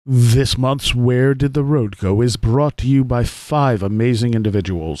This month's Where Did the Road Go is brought to you by 5 amazing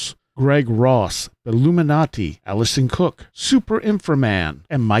individuals. Greg Ross, Illuminati, Allison Cook, Super Inframan,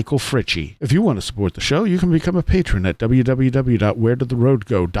 and Michael Fritchie. If you want to support the show, you can become a patron at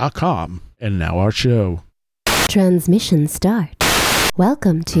www.wheredidtheroadgo.com. And now our show. Transmission start.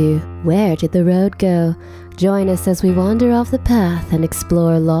 Welcome to Where Did the Road Go? Join us as we wander off the path and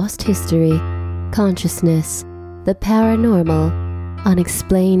explore lost history, consciousness, the paranormal,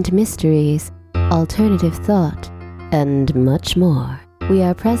 unexplained mysteries, alternative thought, and much more. We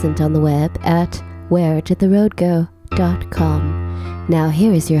are present on the web at wheredidtheroadgo.com. Now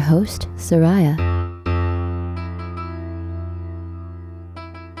here is your host, Soraya.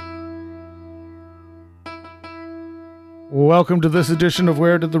 Welcome to this edition of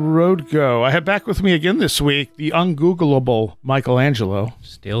Where Did the Road Go? I have back with me again this week the ungoogleable Michelangelo.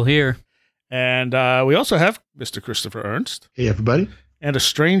 Still here. And we also have Mr. Christopher Ernst. Hey, everybody. And a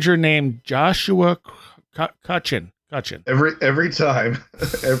stranger named Joshua Kutchin. Every time.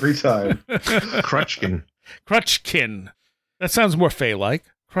 Crutchkin. That sounds more Fey-like.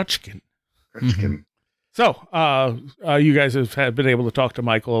 Crutchkin. So, you guys have been able to talk to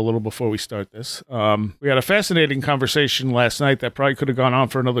Michael a little before we start this. We had a fascinating conversation last night that probably could have gone on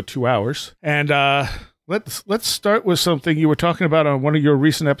for another 2 hours. And let's start with something you were talking about on one of your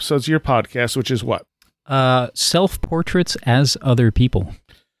recent episodes of your podcast, which is what? Self-portraits as other people.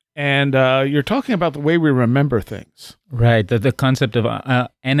 And you're talking about the way we remember things. Right, the concept of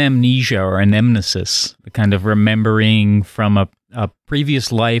anamnesia or anamnesis, the kind of remembering from a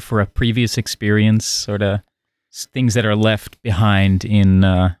previous life or a previous experience, sort of things that are left behind in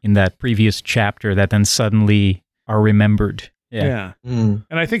that previous chapter that then suddenly are remembered. Yeah. And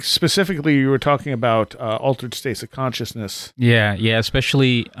I think specifically you were talking about altered states of consciousness. Yeah,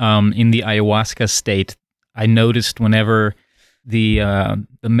 especially in the ayahuasca state. I noticed whenever the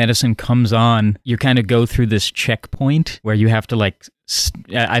medicine comes on, you kind of go through this checkpoint where you have to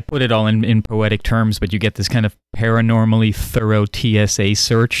I put it all in poetic terms, but you get this kind of paranormally thorough TSA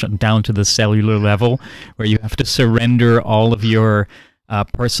search down to the cellular level where you have to surrender all of your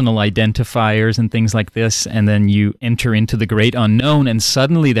personal identifiers and things like this, and then you enter into the great unknown, and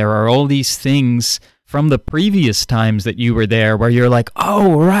suddenly there are all these things from the previous times that you were there where you're like,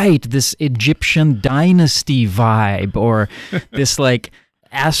 oh, right, this Egyptian dynasty vibe, or this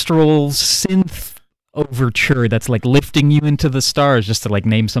astral synth overture that's lifting you into the stars, just to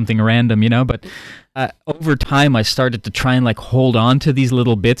name something random, but over time I started to try and hold on to these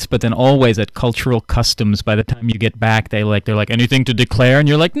little bits, but then always at cultural customs, by the time you get back, they're like, anything to declare? And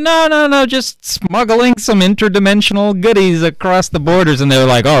you're like, no, just smuggling some interdimensional goodies across the borders. And they're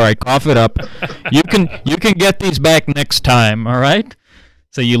like, all right, cough it up. You can get these back next time, all right?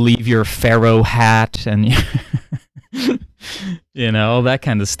 So you leave your pharaoh hat and all that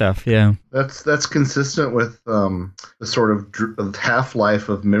kind of stuff. Yeah, that's consistent with the sort of half-life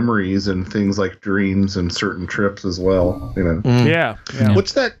of memories and things like dreams and certain trips as well. Yeah.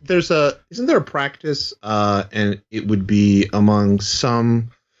 What's that? Isn't there a practice? And it would be among some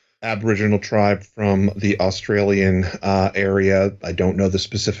Aboriginal tribe from the Australian area. I don't know the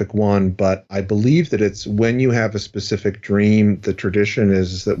specific one, but I believe that it's when you have a specific dream. The tradition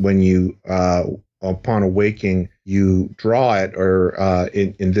is that when you upon awaking, you draw it, or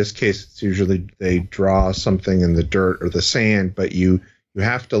in this case, it's usually they draw something in the dirt or the sand, but you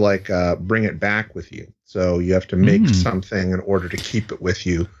have to bring it back with you. So you have to make something in order to keep it with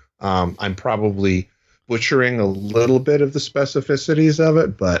you. I'm probably butchering a little bit of the specificities of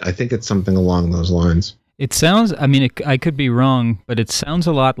it, but I think it's something along those lines. It sounds, I could be wrong, but it sounds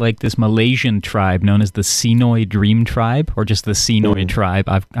a lot like this Malaysian tribe known as the Sinoi Dream Tribe, or just the Sinoi Tribe.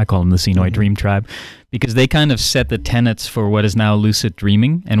 I call them the Sinoi Dream Tribe, because they kind of set the tenets for what is now lucid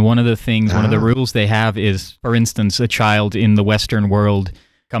dreaming. And one of the rules they have is, for instance, a child in the Western world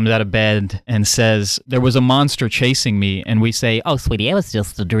comes out of bed and says, there was a monster chasing me. And we say, oh, sweetie, it was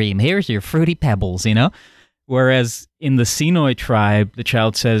just a dream. Here's your fruity pebbles, Whereas in the Sinoi tribe, the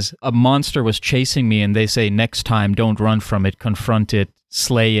child says, a monster was chasing me, and they say, next time, don't run from it, confront it,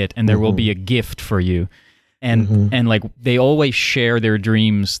 slay it, and there will be a gift for you. And they always share their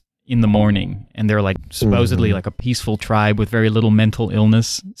dreams in the morning, and they're supposedly a peaceful tribe with very little mental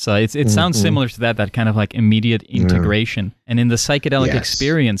illness. So it sounds similar to that kind of immediate integration. And in the psychedelic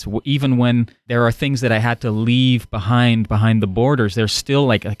experience, even when there are things that I had to leave behind the borders, there's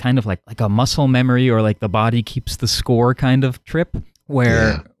still a kind of like a muscle memory, or the body keeps the score kind of trip,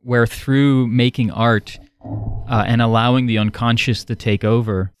 where through making art and allowing the unconscious to take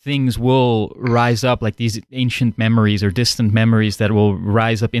over, things will rise up, these ancient memories or distant memories that will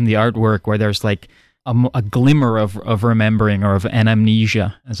rise up in the artwork, where there's a glimmer of remembering or of an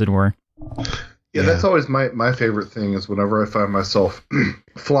amnesia, as it were. Yeah, that's always my favorite thing is whenever I find myself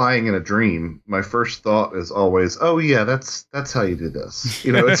flying in a dream, my first thought is always, oh yeah, that's how you do this.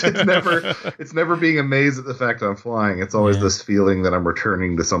 It's never being amazed at the fact I'm flying. It's always this feeling that I'm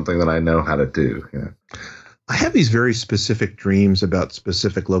returning to something that I know how to do. I have these very specific dreams about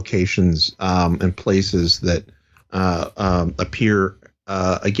specific locations and places that appear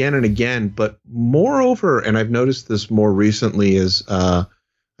again and again. But moreover, and I've noticed this more recently as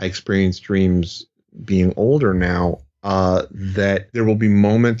I experience dreams being older now, that there will be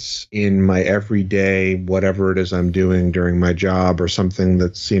moments in my everyday, whatever it is I'm doing during my job or something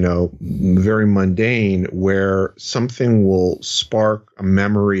that's, very mundane, where something will spark a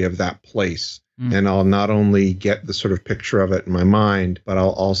memory of that place. And I'll not only get the sort of picture of it in my mind, but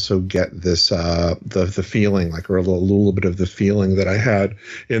I'll also get this the feeling, like, or a little bit of the feeling that I had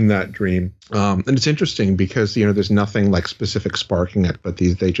in that dream. And it's interesting because there's nothing like specific sparking it, but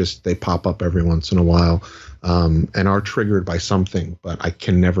they pop up every once in a while, and are triggered by something, but I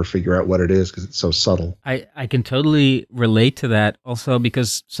can never figure out what it is because it's so subtle. I can totally relate to that also,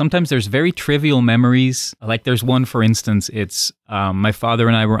 because sometimes there's very trivial memories. Like there's one, for instance, it's my father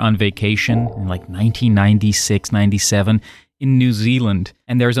and I were on vacation in like 1996, 97 in New Zealand.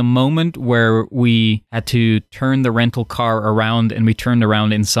 And there's a moment where we had to turn the rental car around, and we turned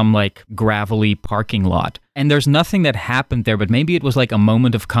around in some like gravelly parking lot. And there's nothing that happened there, but maybe it was like a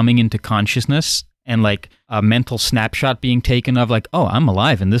moment of coming into consciousness and like a mental snapshot being taken of like, oh, I'm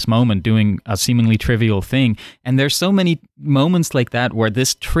alive in this moment doing a seemingly trivial thing. And there's so many moments like that where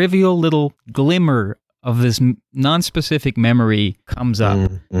this trivial little glimmer of this non-specific memory comes up.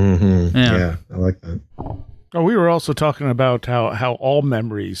 Yeah, I like that. Oh, we were also talking about how all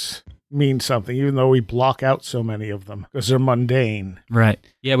memories mean something, even though we block out so many of them because they're mundane. Right.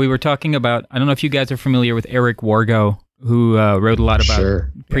 Yeah, we were talking about, I don't know if you guys are familiar with Eric Wargo, who wrote a lot about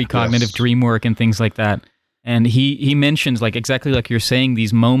precognitive dream work and things like that. And he mentions, like exactly like you're saying,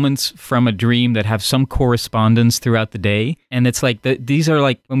 these moments from a dream that have some correspondence throughout the day. And it's like, these are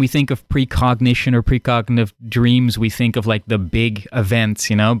like, when we think of precognition or precognitive dreams, we think of like the big events,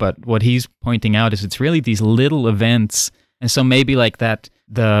 but what he's pointing out is it's really these little events. And so maybe like that,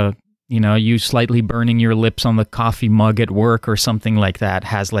 you slightly burning your lips on the coffee mug at work or something like that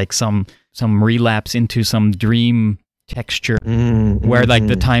has like some relapse into some dream texture where like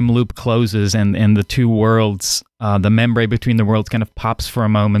the time loop closes and the two worlds, the membrane between the worlds kind of pops for a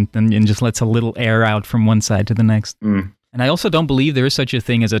moment and just lets a little air out from one side to the next. And I also don't believe there is such a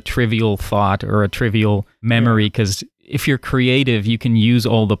thing as a trivial thought or a trivial memory, because if you're creative, you can use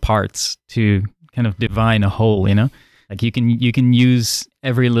all the parts to kind of divine a whole, like you can use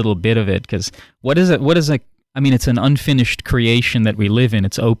every little bit of it, because what is it? I mean, it's an unfinished creation that we live in.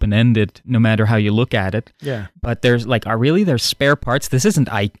 It's open-ended, no matter how you look at it. Yeah. But there's there's spare parts. This isn't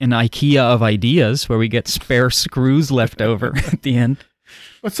an IKEA of ideas where we get spare screws left over at the end.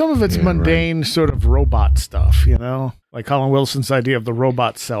 But some of it's mundane sort of robot stuff, like Colin Wilson's idea of the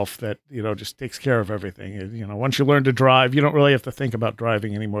robot self that, just takes care of everything. Once you learn to drive, you don't really have to think about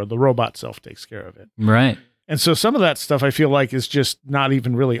driving anymore. The robot self takes care of it. Right. And so some of that stuff I feel like is just not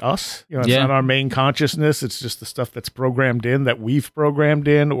even really us. It's not our main consciousness. It's just the stuff that's programmed in, that we've programmed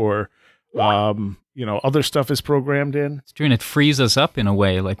in, or other stuff is programmed in. It's true, and it frees us up in a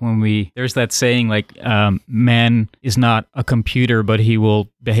way. Like there's that saying, like, man is not a computer, but he will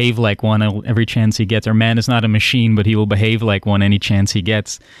behave like one every chance he gets. Or man is not a machine, but he will behave like one any chance he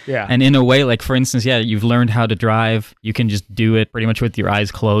gets. Yeah. And in a way, like, for instance, you've learned how to drive. You can just do it pretty much with your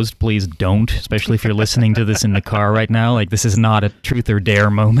eyes closed. Please don't, especially if you're listening to this in the car right now. Like, this is not a truth or dare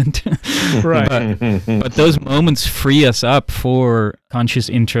moment. Right. But those moments free us up for conscious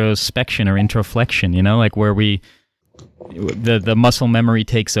introspection or introflection, like where the muscle memory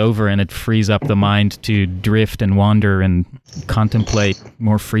takes over and it frees up the mind to drift and wander and contemplate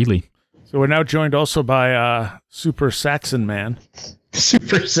more freely. So we're now joined also by Super Saxon Man.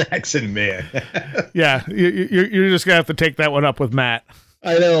 Super Saxon Man. Yeah, you're just going to have to take that one up with Matt.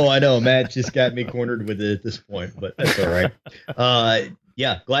 I know. Matt just got me cornered with it at this point, but that's all right.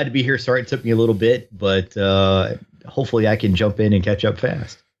 Yeah, glad to be here. Sorry it took me a little bit, but hopefully I can jump in and catch up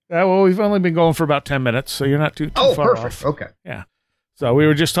fast. Well, we've only been going for about 10 minutes, so you're not too far perfect. off. Okay. Yeah. So we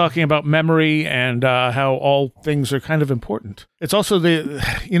were just talking about memory and how all things are kind of important. It's also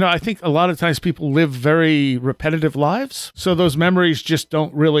I think a lot of times people live very repetitive lives. So those memories just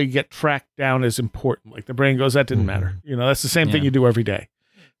don't really get tracked down as important. Like the brain goes, that didn't matter. That's the same thing you do every day.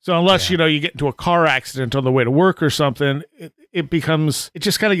 So unless, you get into a car accident on the way to work or something, it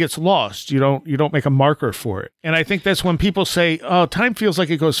just kind of gets lost. You don't make a marker for it. And I think that's when people say, oh, time feels like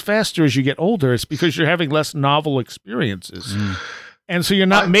it goes faster as you get older. It's because you're having less novel experiences. And so you're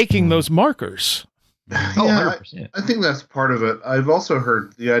not making those markers. Yeah, 100%. I think that's part of it. I've also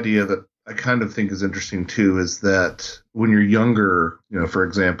heard the idea that I kind of think is interesting too, is that when you're younger, for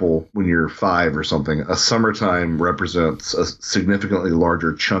example, when you're 5 or something, a summertime represents a significantly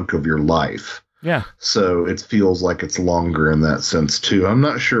larger chunk of your life. Yeah. So it feels like it's longer in that sense too. I'm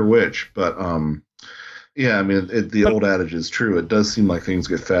not sure which, but yeah, I mean, the old adage is true. It does seem like things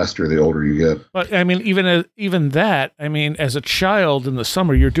get faster the older you get. But I mean, even that, I mean, as a child in the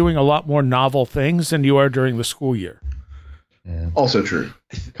summer, you're doing a lot more novel things than you are during the school year. Yeah. Also true.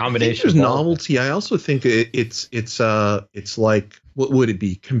 Combination of novelty. I also think it's like, what would it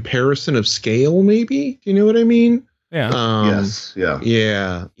be? Comparison of scale, maybe? Do you know what I mean? Yeah. Yes. Yeah.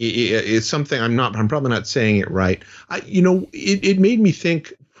 Yeah. It's something I'm probably not saying it right. It made me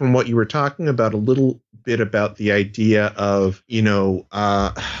think from what you were talking about a little bit about the idea of,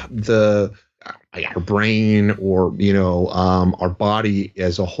 our brain or, our body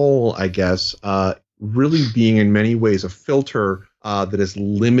as a whole, I guess, really being in many ways a filter that is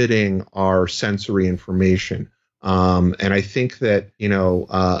limiting our sensory information. And I think that,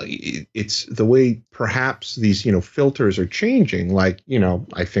 it's the way perhaps these, filters are changing. Like,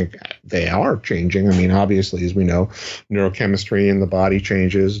 I think they are changing. I mean, obviously, as we know, neurochemistry in the body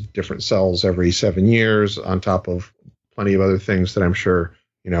changes, different cells every 7 years, on top of plenty of other things that I'm sure,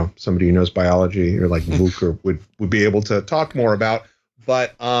 somebody who knows biology or like Vuker would be able to talk more about.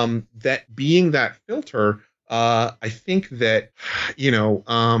 But that being that filter, I think that,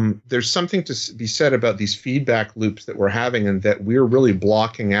 there's something to be said about these feedback loops that we're having, and that we're really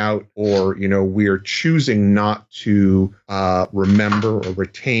blocking out, or, we're choosing not to remember or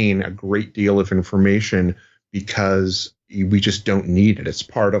retain a great deal of information because we just don't need it. It's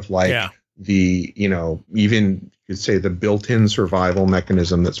part of the, even you could say the built-in survival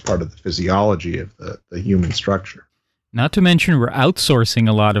mechanism that's part of the physiology of the human structure. Not to mention, we're outsourcing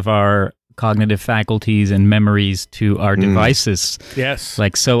a lot of our cognitive faculties and memories to our devices.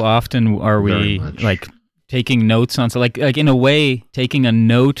 Like so often are we like taking notes on, so like in a way, taking a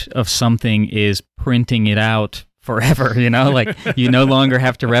note of something is printing it out forever, like you no longer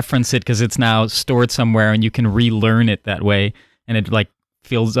have to reference it because it's now stored somewhere and you can relearn it that way. And it like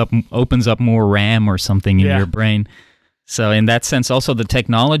opens up more RAM or something in your brain. So in that sense, also the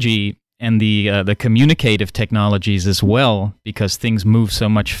technology and the communicative technologies as well, because things move so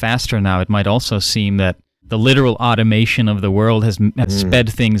much faster now, it might also seem that the literal automation of the world has sped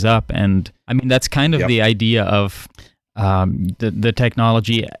things up. And I mean, that's kind of the idea of the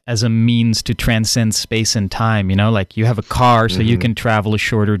technology as a means to transcend space and time. Like you have a car, so you can travel a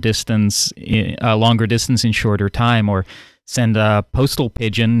longer distance in shorter time, or send a postal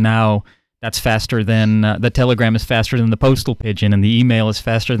pigeon. Now that's faster than the telegram is faster than the postal pigeon, and the email is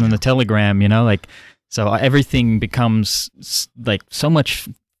faster than the telegram, so everything becomes like so much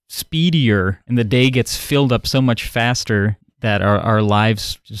speedier, and the day gets filled up so much faster that our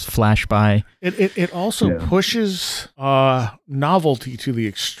lives just flash by. It also pushes novelty to the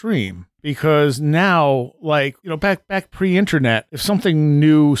extreme, because now, like, back pre-internet, if something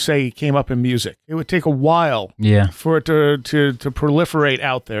new, say, came up in music, it would take a while for it to proliferate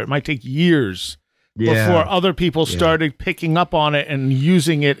out there. It might take years before other people started picking up on it and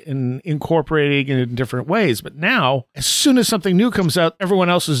using it and incorporating it in different ways. But now, as soon as something new comes out, everyone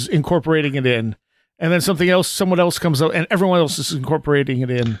else is incorporating it in. And then someone else comes out, and everyone else is incorporating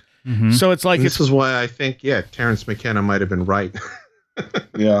it in. Mm-hmm. So it's like... This is why I think, Terrence McKenna might have been right.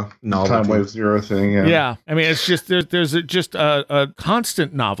 Time wave zero thing. Yeah. I mean, it's just there's just a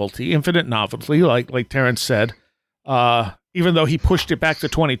constant novelty, infinite novelty, like Terrence said. Even though he pushed it back to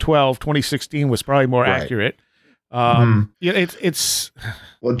 2012, 2016 was probably more accurate. It's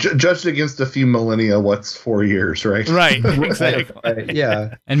well, judged against a few millennia, what's 4 years, right? Right, exactly.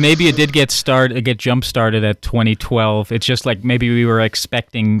 Yeah, and maybe it did get jump started at 2012. It's just like maybe we were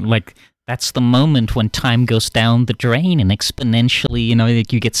expecting like. That's the moment when time goes down the drain and exponentially,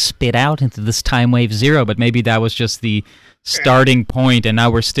 like you get spit out into this time wave zero. But maybe that was just the starting point, and now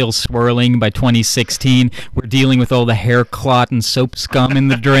we're still swirling. By 2016, we're dealing with all the hair clot and soap scum in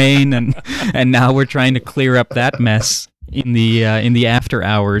the drain, and now we're trying to clear up that mess. in the after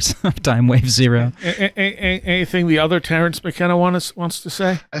hours of Time Wave Zero. Anything the other Terrence McKenna wants to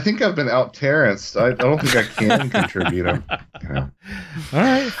say? I think I've been out-Terrenced. I don't think I can contribute. All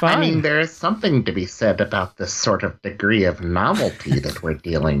right, fine. I mean, there is something to be said about this sort of degree of novelty that we're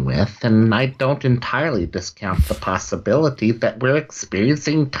dealing with, and I don't entirely discount the possibility that we're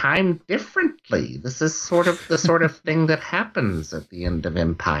experiencing time differently. This is sort of the sort of thing that happens at the end of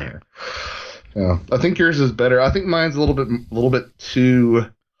Empire. Yeah, I think yours is better. I think mine's a little bit too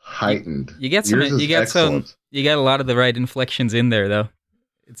heightened. You get some. You get some. You got a lot of the right inflections in there, though.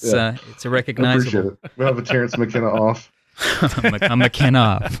 It's a recognizable. We'll have a Terrence McKenna off. McKenna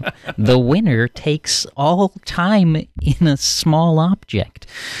off. The winner takes all time in a small object.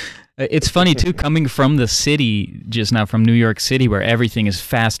 It's funny, too, coming from the city just now, from New York City, where everything is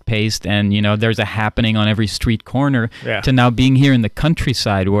fast-paced and, there's a happening on every street corner, to now being here in the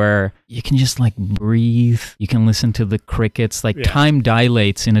countryside where you can just, breathe. You can listen to the crickets. Time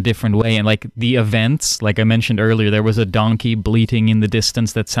dilates in a different way. And, the events, like I mentioned earlier, there was a donkey bleating in the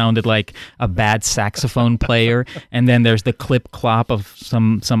distance that sounded like a bad saxophone player. And then there's the clip-clop of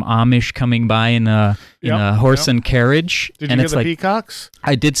some Amish coming by in a horse and carriage. Did you hear the peacocks?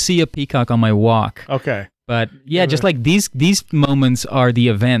 I did see a peacock on my walk. Okay. But just like these moments are the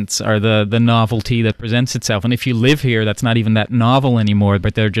events, are the novelty that presents itself. And if you live here, that's not even that novel anymore,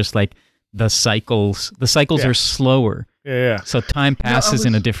 but they're just like the cycles. The cycles are slower. Yeah. So time passes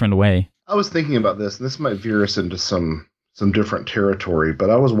in a different way. I was thinking about this, and this might veer us into some different territory, but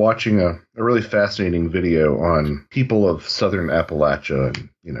I was watching a really fascinating video on people of southern Appalachia and,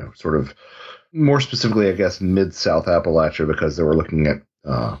 sort of more specifically, I guess, mid-South Appalachia, because they were looking at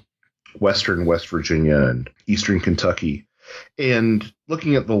western West Virginia and eastern Kentucky, and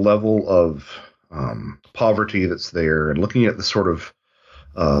looking at the level of poverty that's there, and looking at the sort of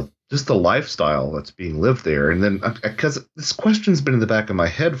just the lifestyle that's being lived there. And then, because this question's been in the back of my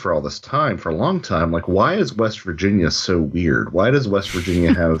head for all this time, for a long time, why is West Virginia so weird? Why does West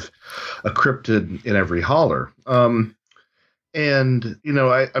Virginia have a cryptid in every holler? And,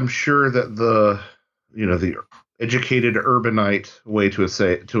 I'm sure that the educated urbanite way to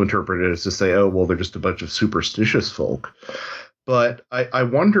interpret it is to say, oh, well, they're just a bunch of superstitious folk. But I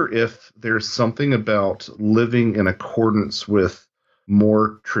wonder if there's something about living in accordance with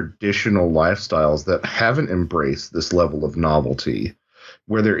more traditional lifestyles that haven't embraced this level of novelty,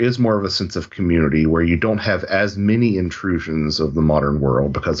 where there is more of a sense of community, where you don't have as many intrusions of the modern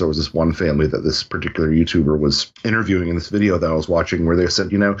world. Because there was this one family that this particular YouTuber was interviewing in this video that I was watching, where they said,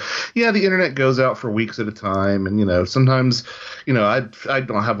 the internet goes out for weeks at a time. And, sometimes, I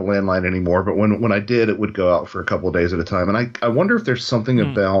don't have a landline anymore, but when I did, it would go out for a couple of days at a time. And I wonder if there's something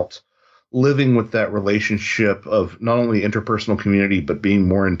about living with that relationship of not only interpersonal community, but being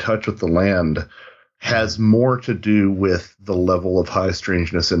more in touch with the land, has more to do with the level of high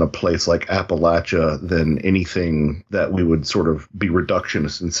strangeness in a place like Appalachia than anything that we would sort of be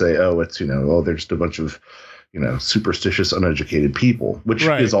reductionist and say, oh, it's, they're just a bunch of, superstitious, uneducated people, which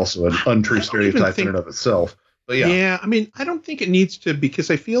is also an untrue stereotype in and of itself. But yeah, I mean, I don't think it needs to, because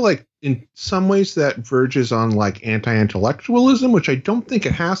I feel like in some ways that verges on anti-intellectualism, which I don't think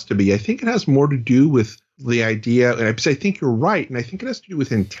it has to be. I think it has more to do with the idea, and I think you're right, and I think it has to do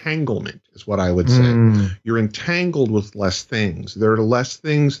with entanglement, is what I would say. You're entangled with less things. There are less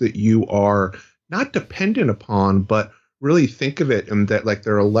things that you are not dependent upon, but really think of it and that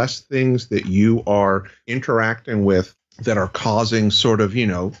there are less things that you are interacting with that are causing sort of,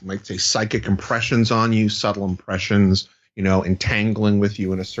 might say psychic impressions on you, subtle impressions, entangling with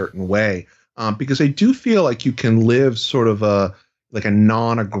you in a certain way. Because I do feel like you can live sort of a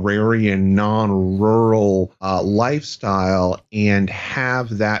non-agrarian, non-rural lifestyle and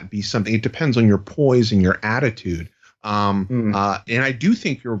have that be something. It depends on your poise and your attitude. And I do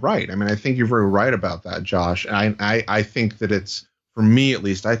think you're right. I mean, I think you're very right about that, Josh. I think that it's, for me at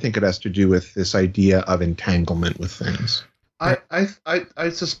least, I think it has to do with this idea of entanglement with things. I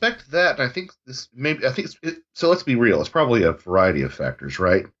suspect that. I think so. Let's be real. It's probably a variety of factors,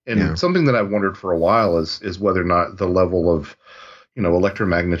 right? And something that I've wondered for a while is whether or not the level of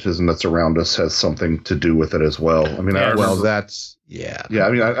electromagnetism that's around us has something to do with it as well. I mean, I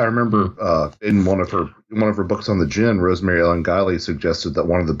mean, I remember in one of her books on the gin, Rosemary Ellen Guiley suggested that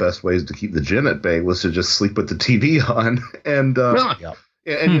one of the best ways to keep the gin at bay was to just sleep with the TV on, and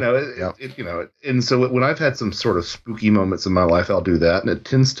and so when I've had some sort of spooky moments in my life, I'll do that, and it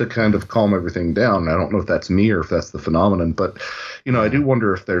tends to kind of calm everything down. I don't know if that's me or if that's the phenomenon, but I do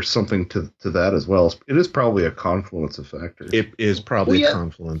wonder if there's something to that as well. It is probably a confluence of factors. It is probably a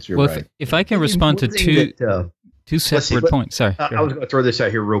confluence. You're right. If I can respond to Two separate points. Sorry. I was going to throw this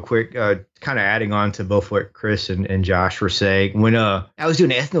out here real quick, kind of adding on to both what Chris and Josh were saying. When I was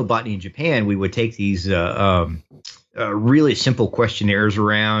doing ethnobotany in Japan, we would take these really simple questionnaires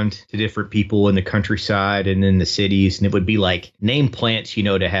around to different people in the countryside and in the cities, and it would be like, name plants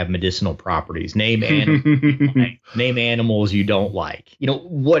to have medicinal properties, name animals you don't like,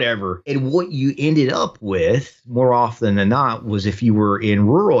 whatever. And what you ended up with more often than not was, if you were in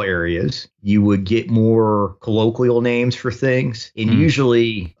rural areas, you would get more colloquial names for things, and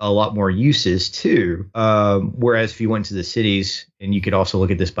usually a lot more uses too. Whereas if you went to the cities, and you could also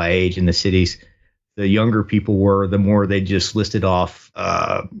look at this by age in the cities, the younger people were, the more they just listed off,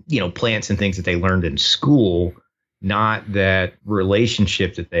 plants and things that they learned in school, not that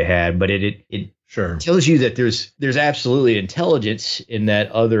relationship that they had. But it sure tells you that there's absolutely intelligence in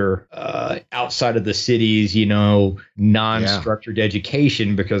that other outside of the cities, non-structured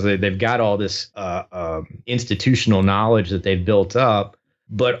education, because they've got all this institutional knowledge that they've built up.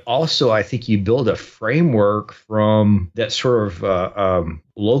 But also, I think you build a framework from that sort of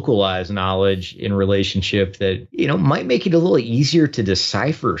localized knowledge in relationship that, might make it a little easier to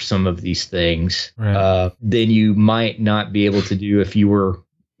decipher some of these things than you might not be able to do if you were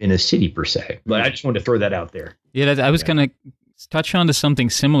in a city per se. But I just wanted to throw that out there. Yeah, I was going to touch on to something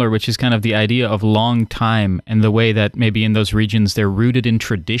similar, which is kind of the idea of long time, and the way that maybe in those regions they're rooted in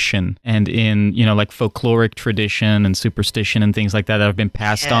tradition and in, like folkloric tradition and superstition and things like that have been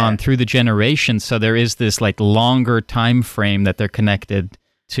passed on through the generations. So there is this like longer time frame that they're connected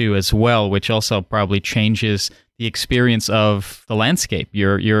to as well, which also probably changes the experience of the landscape.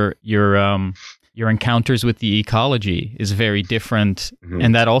 Your encounters with the ecology is very different,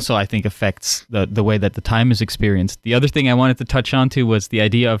 and that also, I think, affects the way that the time is experienced. The other thing I wanted to touch on to was the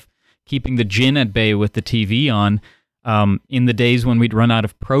idea of keeping the jinn at bay with the TV on. In the days when we'd run out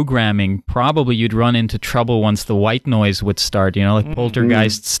of programming, probably you'd run into trouble once the white noise would start, like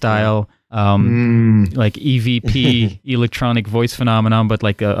poltergeist style, like EVP, electronic voice phenomenon, but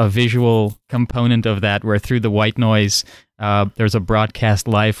like a visual component of that, where through the white noise, there's a broadcast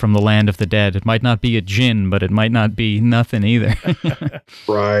live from the land of the dead. It might not be a jinn, but it might not be nothing either.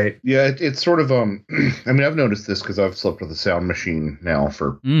 Right. Yeah, it's sort of, I've noticed this because I've slept with a sound machine now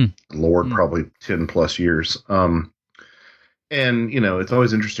for, probably 10 plus years. And, it's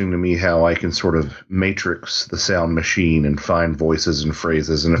always interesting to me how I can sort of matrix the sound machine and find voices and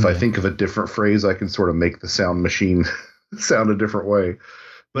phrases. And if I think of a different phrase, I can sort of make the sound machine sound a different way.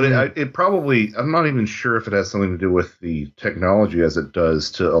 But it probably, I'm not even sure if it has something to do with the technology as it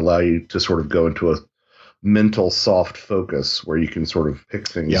does to allow you to sort of go into a mental soft focus where you can sort of pick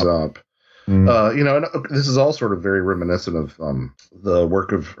things up. And this is all sort of very reminiscent of the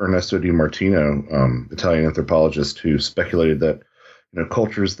work of Ernesto Di Martino, Italian anthropologist, who speculated that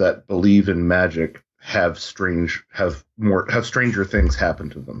cultures that believe in magic have stranger things happen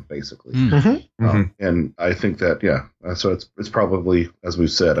to them, basically. And I think that so it's probably, as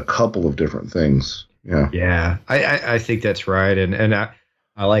we've said, a couple of different things. I think that's right, and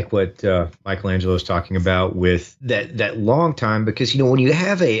I like what Michelangelo is talking about with that long time, because when you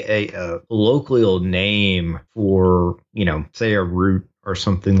have a colloquial name for say a root or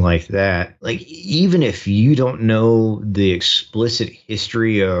something like that, like even if you don't know the explicit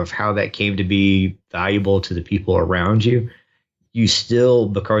history of how that came to be valuable to the people around you, you still,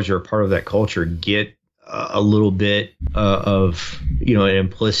 because you're a part of that culture, get a little bit of an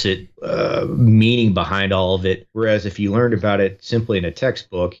implicit meaning behind all of it. Whereas if you learned about it simply in a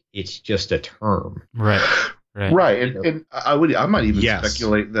textbook, it's just a term. Right. And I might even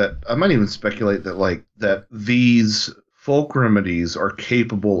speculate that like that these folk remedies are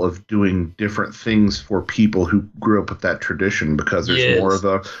capable of doing different things for people who grew up with that tradition, because there's more of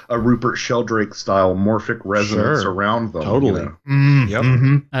a Rupert Sheldrake style morphic resonance around them. Totally.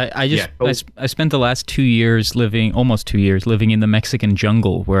 I spent the last 2 years almost 2 years living in the Mexican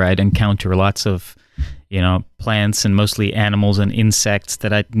jungle, where I'd encounter lots of, plants and mostly animals and insects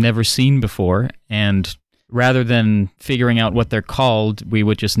that I'd never seen before. And rather than figuring out what they're called, we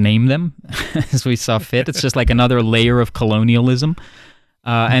would just name them as we saw fit. It's just like another layer of colonialism.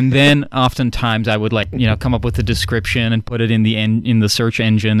 And then oftentimes I would come up with a description and put it in the search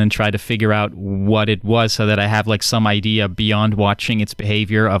engine and try to figure out what it was, so that I have like some idea beyond watching its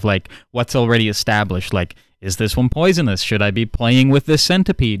behavior of like what's already established. Like, is this one poisonous? Should I be playing with this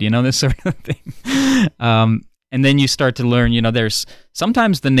centipede? This sort of thing. And then you start to learn, there's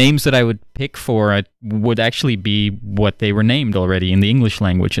sometimes the names that I would pick for it would actually be what they were named already in the English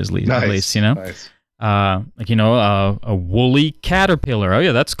language, at least. Nice. A woolly caterpillar. Oh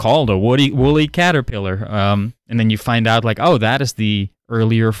yeah, that's called a woolly caterpillar. And then you find out like, oh, that is the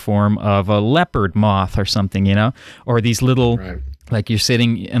earlier form of a leopard moth or something, or these little, like you're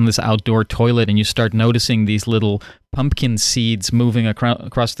sitting in this outdoor toilet and you start noticing these little pumpkin seeds moving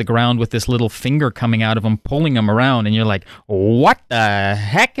across the ground with this little finger coming out of them, pulling them around, and you're like, what the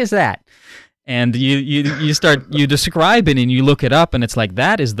heck is that? And you describe it and you look it up and it's like,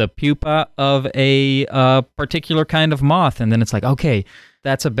 that is the pupa of a particular kind of moth. And then it's like, okay,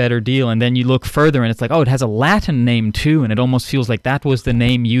 that's a better deal. And then you look further and it's like, oh, it has a Latin name too. And it almost feels like that was the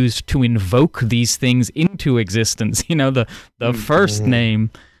name used to invoke these things into existence. The first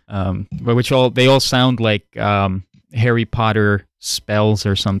name, they all sound like Harry Potter spells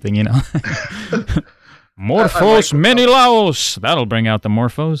or something, Morphos Menelaus. That'll bring out the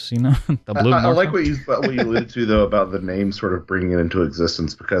Morphos, the blue. I like what you alluded to though about the name sort of bringing it into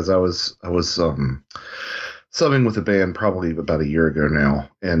existence, because I was subbing with a band probably about a year ago now,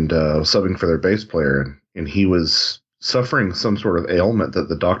 and subbing for their bass player, and he was suffering some sort of ailment that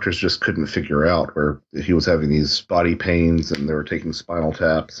the doctors just couldn't figure out, where he was having these body pains and they were taking spinal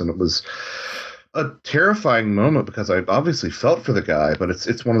taps, and it was a terrifying moment because I obviously felt for the guy, but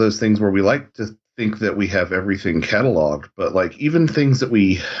it's one of those things where we like to think that we have everything cataloged, but like even things that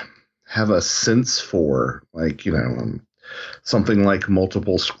we have a sense for, like, something like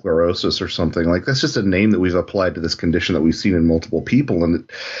multiple sclerosis or something, like that's just a name that we've applied to this condition that we've seen in multiple people, and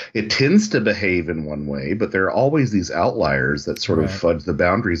it tends to behave in one way, but there are always these outliers that sort of fudge the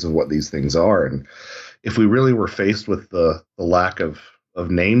boundaries of what these things are. And if we really were faced with the lack of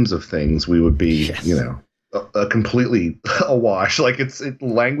names of things, we would be, a completely awash. Like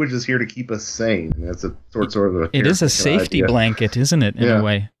language is here to keep us sane. That's a sort of it is a safety blanket, isn't it? In a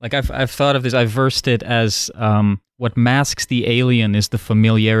way, like I've thought of this. I've versed it as what masks the alien is the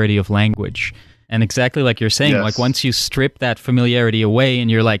familiarity of language, and exactly like you're saying, like once you strip that familiarity away,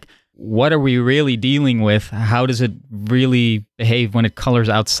 and you're like, what are we really dealing with? How does it really behave when it colors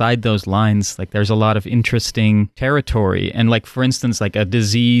outside those lines? Like there's a lot of interesting territory, and like for instance, like a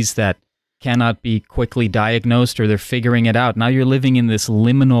disease that cannot be quickly diagnosed or they're figuring it out. Now you're living in this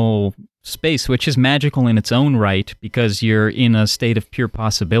liminal space, which is magical in its own right because you're in a state of pure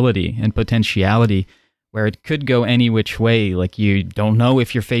possibility and potentiality where it could go any which way. Like you don't know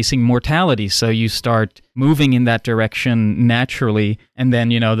if you're facing mortality, so you start moving in that direction naturally, and then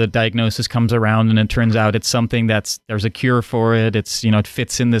the diagnosis comes around and it turns out it's something there's a cure for it. It's it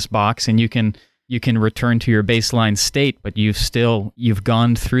fits in this box and you can return to your baseline state, but you've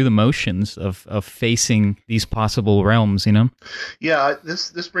gone through the motions of facing these possible realms, Yeah,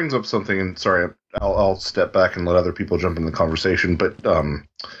 this brings up something, and sorry, I'll step back and let other people jump in the conversation, but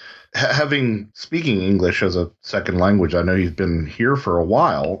speaking English as a second language, I know you've been here for a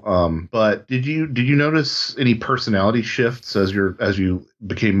while, but did you notice any personality shifts as you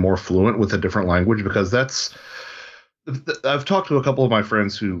became more fluent with a different language? Because I've talked to a couple of my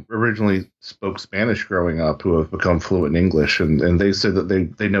friends who originally spoke Spanish growing up who have become fluent in English, and they said that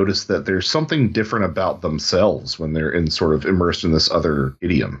they noticed that there's something different about themselves when they're sort of immersed in this other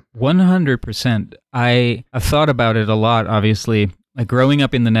idiom. 100%. I've thought about it a lot, obviously. Like growing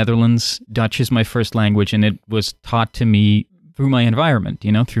up in the Netherlands, Dutch is my first language, and it was taught to me through my environment,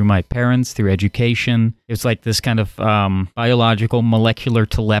 through my parents, through education. It's like this kind of biological molecular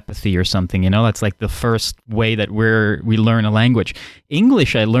telepathy or something, That's like the first way that we learn a language.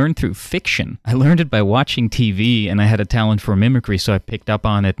 English, I learned through fiction. I learned it by watching TV, and I had a talent for mimicry, so I picked up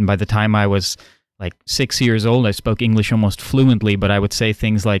on it. And by the time I was like 6 years old, I spoke English almost fluently, but I would say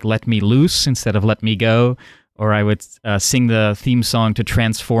things like "let me loose" instead of "let me go." Or I would sing the theme song to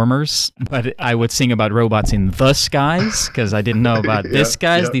Transformers, but I would sing about robots in the skies because I didn't know about this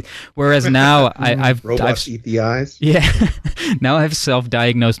guys. Yeah. Whereas now I've eat the eyes. Yeah, now I've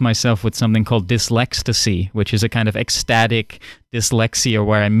self-diagnosed myself with something called dyslextasy, which is a kind of ecstatic dyslexia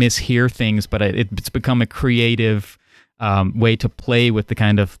where I mishear things, but it's become a creative way to play with the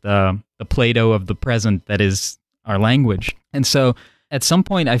kind of the Play-Doh of the present that is our language, and so. At some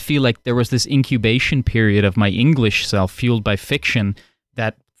point, I feel like there was this incubation period of my English self fueled by fiction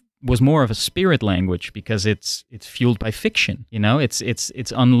that was more of a spirit language because it's fueled by fiction.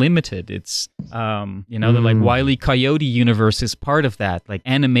 It's unlimited. It's the like Wile E. Coyote universe is part of that. Like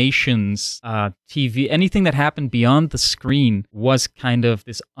animations, TV, anything that happened beyond the screen was kind of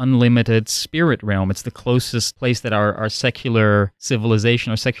this unlimited spirit realm. It's the closest place that our secular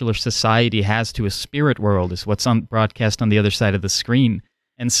civilization, our secular society has to a spirit world, is what's broadcast on the other side of the screen.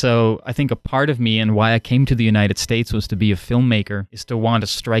 And so I think a part of me and why I came to the United States was to be a filmmaker, is to want to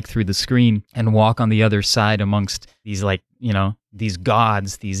strike through the screen and walk on the other side amongst these these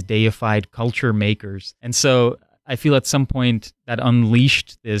gods, these deified culture makers. And so I feel at some point that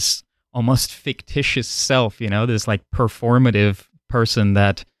unleashed this almost fictitious self, this like performative person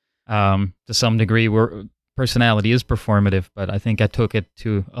that, to some degree, personality is performative, but I think I took it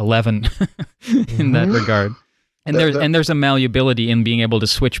to 11 in that regard. And there's a malleability in being able to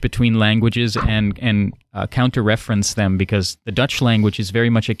switch between languages and counter-reference them, because the Dutch language is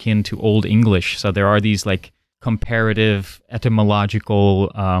very much akin to Old English. So there are these like comparative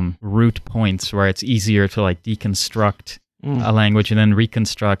etymological root points where it's easier to like deconstruct a language and then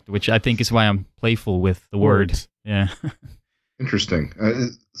reconstruct, which I think is why I'm playful with the word. Yeah. Interesting.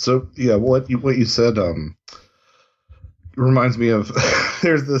 So yeah, what you said reminds me of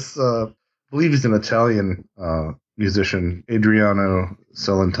there's this I believe he's an Italian musician, Adriano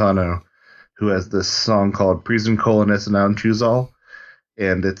Celentano, who has this song called Prison Coloness and Now Choose All,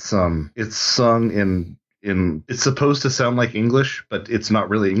 and it's sung in it's supposed to sound like English, but it's not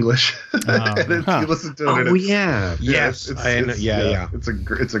really English. And you listen to it. Yes.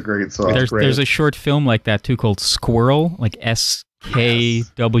 It's a great song. There's a short film like that too called Squirrel, like SKWERL,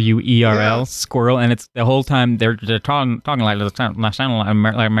 Squirrel, and it's the whole time they're talking like the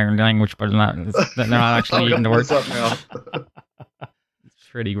American language, but they're not actually using the words. It's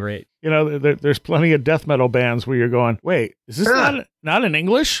pretty great. You know, there's plenty of death metal bands where you're going, wait, is this not in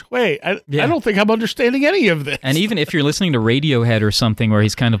English? Wait, I don't think I'm understanding any of this. And even if you're listening to Radiohead or something where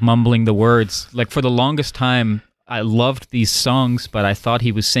he's kind of mumbling the words, like for the longest time, I loved these songs, but I thought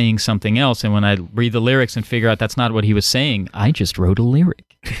he was saying something else. And when I read the lyrics and figure out that's not what he was saying, I just wrote a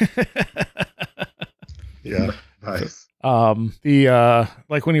lyric. Yeah, nice.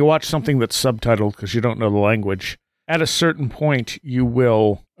 Like when you watch something that's subtitled because you don't know the language, at a certain point, you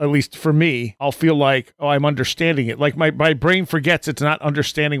will, at least for me, I'll feel like, oh, I'm understanding it. Like my brain forgets it's not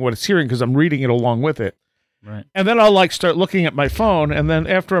understanding what it's hearing because I'm reading it along with it. Right. And then I'll like start looking at my phone, and then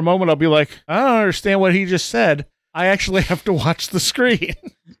after a moment, I'll be like, I don't understand what he just said. I actually have to watch the screen.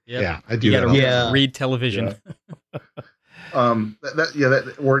 Yeah, I do. Read television. Or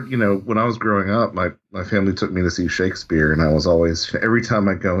you know, when I was growing up, my family took me to see Shakespeare, and I was always, every time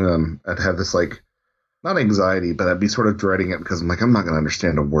I go in, I'd have this like, not anxiety, but I'd be sort of dreading it because I'm like, I'm not going to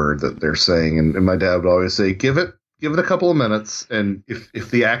understand a word that they're saying. And my dad would always say, give it a couple of minutes. And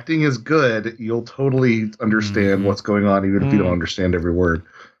if the acting is good, you'll totally understand what's going on, even if you don't understand every word.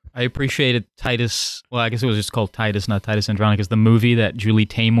 I appreciated Titus. Well, I guess it was just called Titus, not Titus Andronicus, the movie that Julie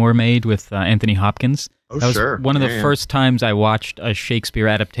Taymor made with Anthony Hopkins. That was one of the first times I watched a Shakespeare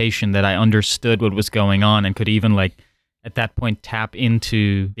adaptation that I understood what was going on and could even, like, at that point, tap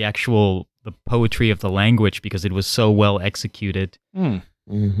into the poetry of the language because it was so well executed.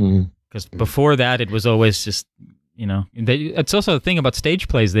 Because before that, it was always just, you know, it's also the thing about stage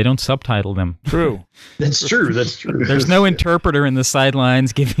plays, they don't subtitle them. True. That's true. There's no interpreter in the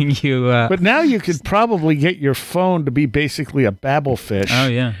sidelines giving you... But now you could probably get your phone to be basically a babblefish. Oh,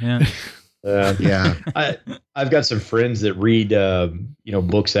 yeah. I've got some friends that read,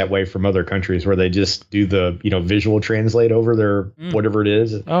 books that way from other countries where they just do the, visual translate over their whatever it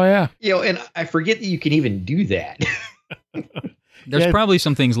is. Oh, yeah. And I forget that you can even do that. There's probably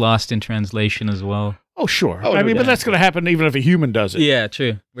some things lost in translation as well. Oh, sure. But that's going to happen even if a human does it. Yeah,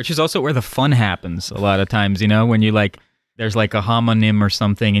 true. Which is also where the fun happens a lot of times, when you there's like a homonym or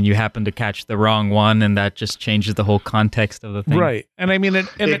something and you happen to catch the wrong one and that just changes the whole context of the thing. Right. And I mean,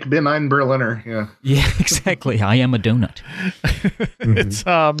 Ich bin ein Berliner. Yeah. Yeah, exactly. I am a donut.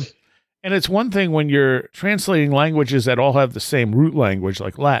 It's one thing when you're translating languages that all have the same root language,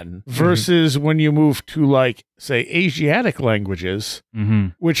 like Latin, versus when you move to, like, say, Asiatic languages,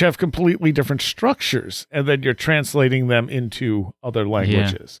 which have completely different structures, and then you're translating them into other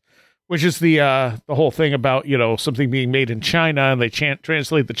languages. Which is the whole thing about, something being made in China, and they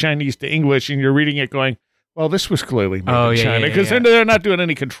translate the Chinese to English, and you're reading it going, well, this was clearly made in China, because they're not doing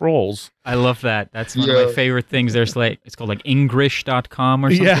any controls. I love that. That's one of my favorite things. There's it's called like English.com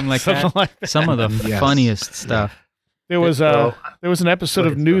or something like that. Like that. Some of the funniest stuff. There was an episode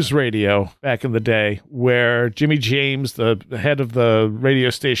of News Radio back in the day where Jimmy James, the head of the radio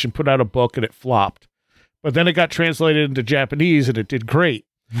station, put out a book and it flopped. But then it got translated into Japanese and it did great.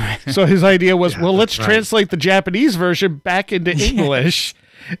 So his idea was, let's translate the Japanese version back into English.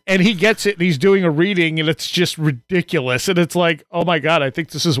 And he gets it and he's doing a reading and it's just ridiculous. And it's like, oh my God, I think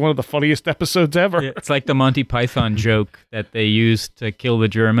this is one of the funniest episodes ever. Yeah, it's like the Monty Python joke that they used to kill the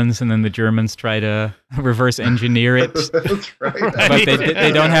Germans and then the Germans try to reverse engineer it. That's right. But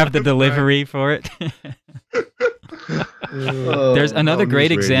they don't have the delivery for it. There's another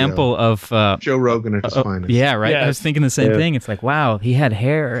great example of Joe Rogan at his finest. Yeah, right. Yes. I was thinking the same thing. It's like, wow, he had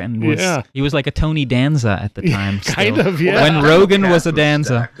hair and he was like a Tony Danza at the time. Kind still. of, yeah. When Rogan was a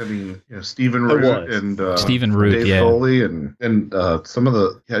Danza. I mean, Stephen Root and Stephen Root, Dave Foley and some of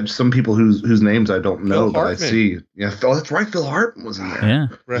the some people whose names I don't know, but I see. Yeah, that's right. Phil Hartman was in there.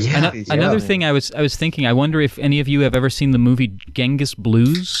 Yeah. Another thing I was thinking. I wonder if any of you have ever seen the movie Genghis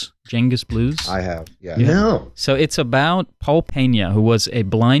Blues. I have. Yeah. No. So it's about Paul Pena, who was a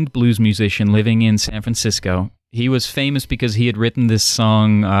blind blues musician living in San Francisco. He was famous because he had written this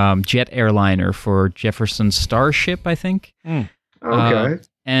song, Jet Airliner, for Jefferson's Starship, I think. Okay.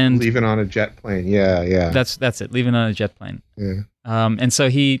 And Leaving on a jet plane. Yeah. That's it. Leaving on a jet plane. Yeah. And so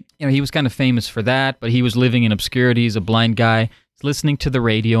he was kind of famous for that, but he was living in obscurity. He's a blind guy. He's listening to the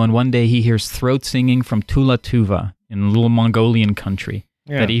radio, and one day he hears throat singing from Tula Tuva in a little Mongolian country.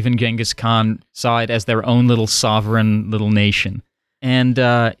 Yeah. That even Genghis Khan saw it as their own little sovereign little nation. And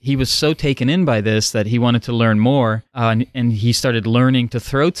he was so taken in by this that he wanted to learn more, and he started learning to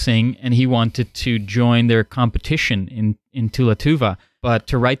throat sing, and he wanted to join their competition in Tula Tuva. But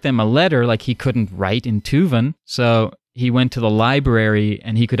to write them a letter, like he couldn't write in Tuvan, so he went to the library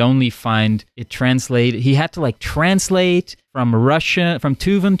and he could only find it translated. He had to translate from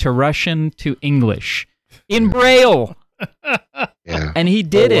Tuvan to Russian to English in Braille. Yeah. And he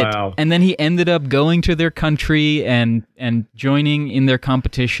did it. Wow. And then he ended up going to their country and joining in their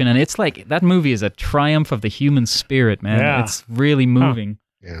competition. And it's like, that movie is a triumph of the human spirit, man. Yeah. It's really moving.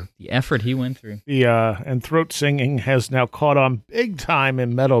 Yeah. The effort he went through. And throat singing has now caught on big time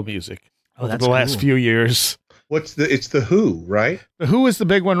in metal music over that's the last cool. few years. It's the Who, right? The Who is the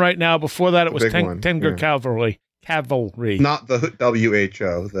big one right now. Before that, it was big one, Tenger yeah. Cavalry. Not the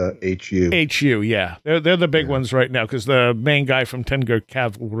WHO, the HU. HU, yeah. They're the big ones right now because the main guy from Tenger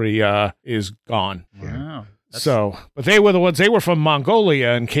Cavalry is gone. Wow. But they were the ones. They were from Mongolia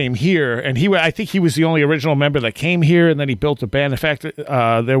and came here, and I think he was the only original member that came here, and then he built a band. In fact,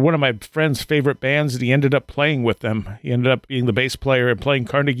 they're one of my friend's favorite bands, and he ended up playing with them. He ended up being the bass player and playing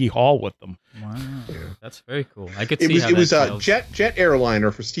Carnegie Hall with them. Wow. That's very cool. I could It see was how it was that a feels. jet airliner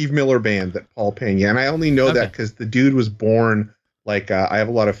for Steve Miller Band that Paul Pena, and I only know that because the dude was born I have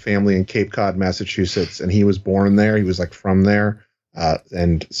a lot of family in Cape Cod, Massachusetts, and he was born there. He was from there,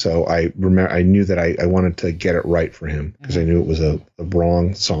 and so I knew that I wanted to get it right for him because I knew it was a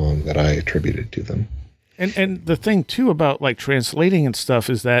wrong song that I attributed to them. And the thing too about translating and stuff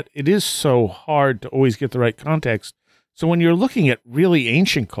is that it is so hard to always get the right context. So when you're looking at really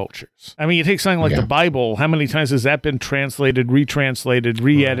ancient cultures, I mean, you take something like the Bible, how many times has that been translated, retranslated,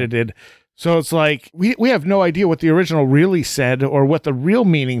 re-edited? Right. So it's like we have no idea what the original really said or what the real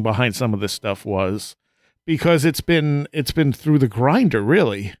meaning behind some of this stuff was because it's been through the grinder,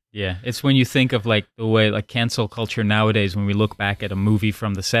 really. Yeah, it's when you think of the way cancel culture nowadays, when we look back at a movie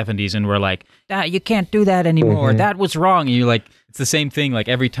from the 70s and we're like, you can't do that anymore. Mm-hmm. That was wrong. And you're it's the same thing.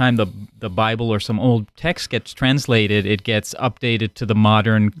 Every time the Bible or some old text gets translated, it gets updated to the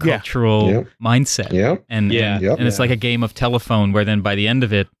modern cultural mindset. Yep. And it's like a game of telephone where then by the end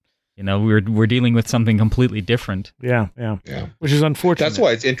of it, we're dealing with something completely different. Yeah. Which is unfortunate. That's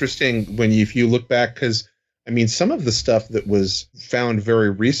why it's interesting if you look back, because I mean, some of the stuff that was found very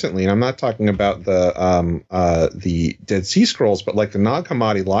recently, and I'm not talking about the Dead Sea Scrolls, but the Nag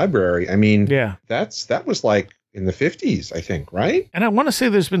Hammadi Library. I mean, that was in the 50s, I think, right? And I want to say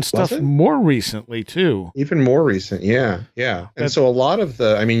there's been stuff more recently too. Even more recent, yeah. And so a lot of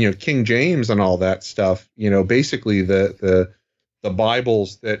King James and all that stuff, basically the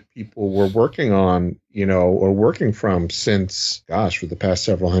Bibles that people were working on, or working from since, for the past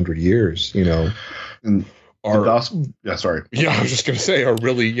several hundred years, And the gospel. Yeah, sorry. Yeah, I was just going to say, are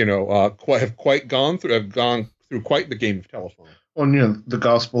really, have gone through quite the game of telephone. Well, the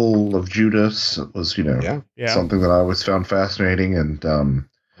Gospel of Judas was, something that I always found fascinating, and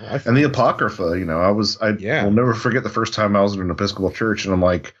the Apocrypha. I will never forget the first time I was in an Episcopal church, and I'm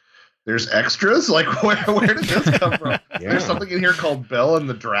like, there's extras? Where did this come from? There's something in here called Bell and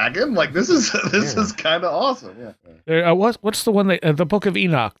the Dragon? This is kind of awesome. Yeah. What's the one the Book of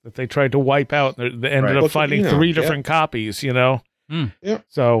Enoch that they tried to wipe out and they ended up finding three different copies, Mm. Yeah.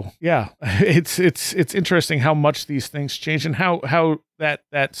 So it's interesting how much these things change and how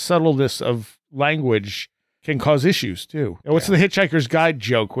that subtleness of language can cause issues too. What's the Hitchhiker's Guide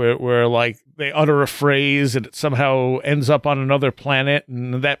joke where they utter a phrase and it somehow ends up on another planet,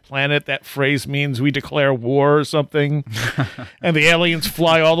 and that phrase means we declare war or something, and the aliens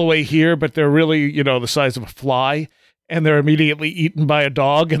fly all the way here, but they're really the size of a fly, and they're immediately eaten by a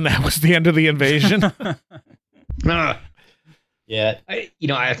dog, and that was the end of the invasion. Yeah,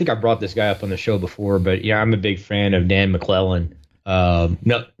 I think I brought this guy up on the show before, but yeah, I'm a big fan of Dan McClellan.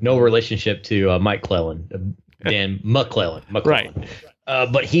 No relationship to Mike Clellan, Dan McClellan. Right.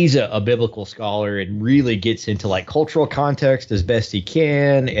 But he's a biblical scholar and really gets into like cultural context as best he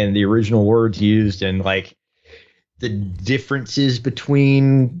can, and the original words used, and like the differences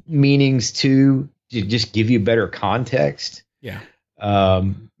between meanings to just give you better context. Yeah.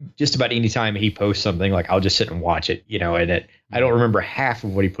 Just about any time he posts something, like I'll just sit and watch it, and I don't remember half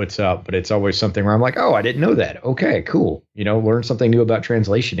of what he puts up, but it's always something where I'm like, oh, I didn't know that. Okay, cool. Learn something new about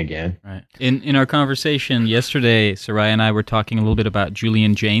translation again. Right. In our conversation yesterday, Soraya and I were talking a little bit about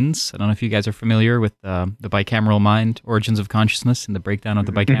Julian Jaynes. I don't know if you guys are familiar with the bicameral mind, Origins of Consciousness, and the breakdown of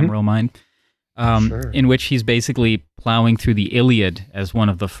the bicameral mind. Sure. In which he's basically plowing through the Iliad as one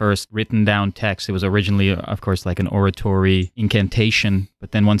of the first written down texts. It was originally, of course, like an oratory incantation,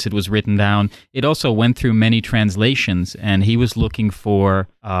 but then once it was written down, it also went through many translations, and he was looking for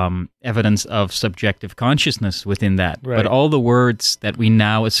evidence of subjective consciousness within that. Right. But all the words that we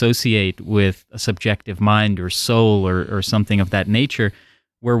now associate with a subjective mind or soul or something of that nature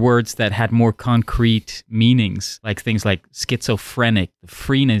were words that had more concrete meanings, like things like schizophrenic. The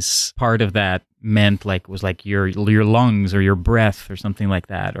freeness part of that was like your lungs or your breath or something like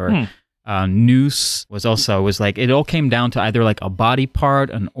that. Or nous was like, it all came down to either like a body part,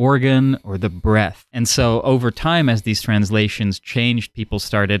 an organ, or the breath. And so over time, as these translations changed, people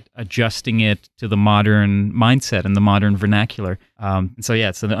started adjusting it to the modern mindset and the modern vernacular. So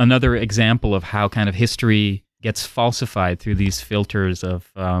it's another example of how kind of history gets falsified through these filters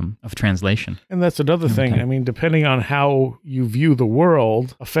of translation. And that's another thing. I mean, depending on how you view the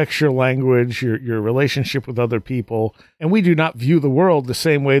world affects your language, your relationship with other people. And we do not view the world the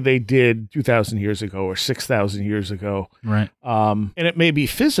same way they did 2,000 years ago or 6,000 years ago. Right. And it may be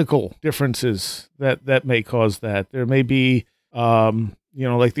physical differences that may cause that. There may be,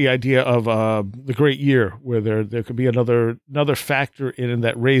 like the idea of the Great Year, where there could be another factor in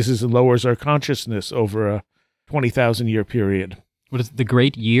that raises and lowers our consciousness over a 20,000 year period. What is it, the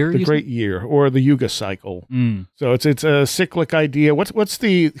Great Year? The Great Year, or the Yuga cycle. So it's a cyclic idea. What's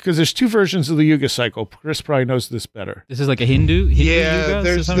because there's two versions of the Yuga cycle. Chris probably knows this better. This is like a Hindu Yuga?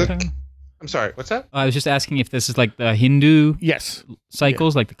 There's I'm sorry, what's that? I was just asking if this is like the Hindu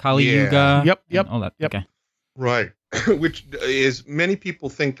cycles, like the Kali Yuga. Yep. All that. Yep. Okay. Right. Which is, many people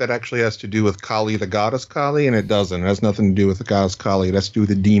think that actually has to do with Kali, the goddess Kali, and it doesn't. It has nothing to do with the goddess Kali. It has to do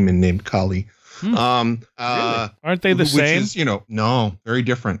with a demon named Kali. Really? Aren't they the same? Which is, no, very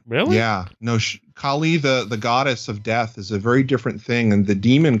different. Really? Yeah. No, Kali, the goddess of death, is a very different thing. And the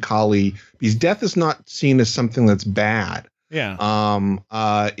demon Kali, because death is not seen as something that's bad. Yeah.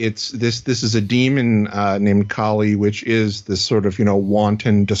 It's this is a demon named Kali, which is this sort of,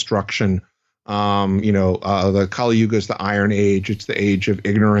 wanton destruction. The Kali Yuga is the Iron Age. It's the age of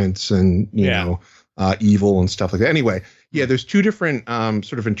ignorance and, evil and stuff like that. Anyway, there's two different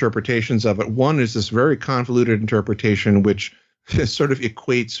sort of interpretations of it. One is this very convoluted interpretation, which sort of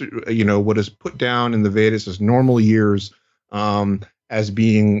equates, what is put down in the Vedas as normal years as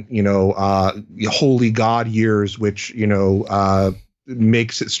being, holy God years, which,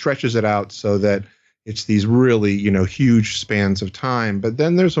 stretches it out so that it's these really, huge spans of time. But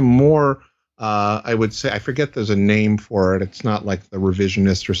then there's a more, I would say, I forget there's a name for it. It's not like the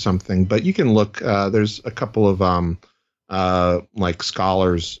revisionist or something, but you can look, there's a couple of like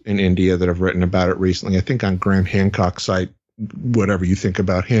scholars in India that have written about it recently. I think on Graham Hancock's site, whatever you think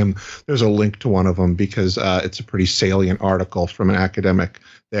about him, there's a link to one of them because it's a pretty salient article from an academic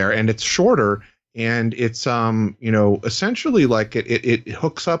there, and it's shorter, and it's essentially like it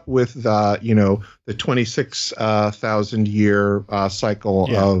hooks up with the 26,000 year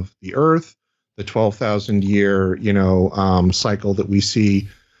cycle of the Earth, the 12,000 year cycle that we see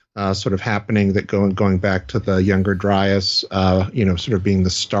sort of happening, that going back to the Younger Dryas, sort of being the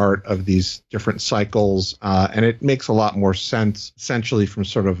start of these different cycles, and it makes a lot more sense, essentially from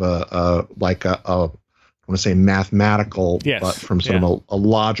sort of I want to say mathematical, but from sort of a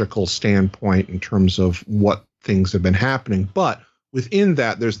logical standpoint in terms of what things have been happening. But within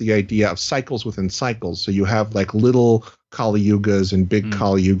that, there's the idea of cycles within cycles. So you have like little Kali Yugas and big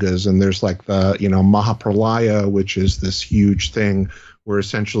Kali Yugas, and there's like the Mahapralaya, which is this huge thing where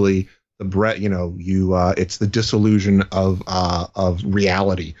essentially the breath, it's the dissolution of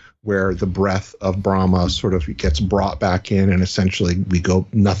reality, where the breath of Brahma sort of gets brought back in, and essentially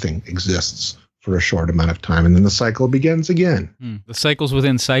nothing exists for a short amount of time, and then the cycle begins again. The cycles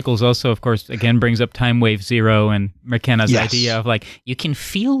within cycles also, of course, again brings up time wave zero and McKenna's idea of like, you can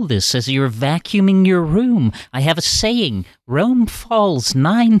feel this as you're vacuuming your room. I have a saying, Rome falls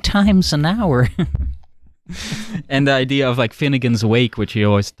 9 times an hour. And the idea of like Finnegan's Wake, which he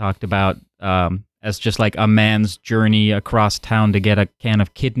always talked about as just like a man's journey across town to get a can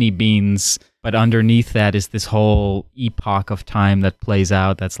of kidney beans. But underneath that is this whole epoch of time that plays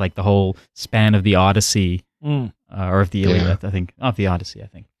out. That's like the whole span of the Odyssey, or of the Iliad, I think. Of the Odyssey, I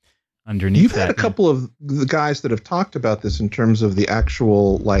think. Underneath You've had a couple of the guys that have talked about this in terms of the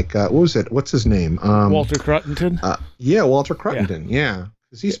actual, like, what was it? What's his name? Walter Cruttenden? Yeah, Walter Cruttenden, yeah.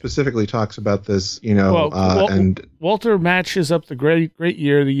 Because he specifically talks about this, you know, and Walter matches up the great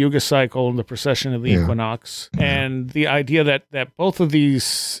year, the Yuga cycle, and the precession of the equinox, and the idea that both of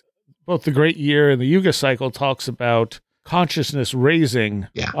these, both the great year and the Yuga cycle, talks about consciousness raising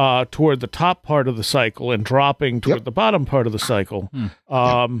toward the top part of the cycle and dropping toward the bottom part of the cycle.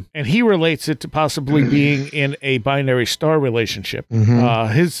 And he relates it to possibly being in a binary star relationship.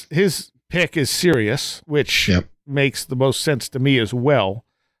 His pick is Sirius, which makes the most sense to me as well,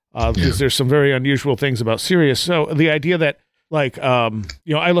 because there's some very unusual things about Sirius. So the idea that, like,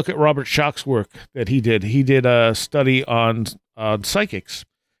 you know, I look at Robert Schoch's work that he did. He did a study on psychics,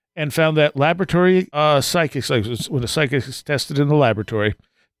 and found that laboratory psychics, like when a psychic is tested in the laboratory,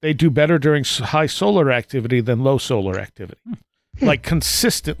 they do better during high solar activity than low solar activity, like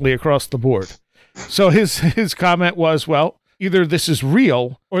consistently across the board. So his comment was, well, either this is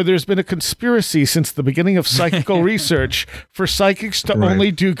real or there's been a conspiracy since the beginning of psychical research for psychics to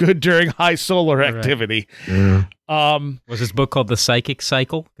only do good during high solar activity. Was his book called The Psychic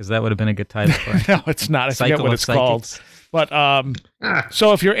Cycle? Because that would have been a good title for it. No, it's not. I forget what it's called. But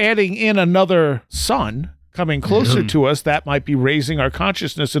so if you're adding in another sun coming closer to us, that might be raising our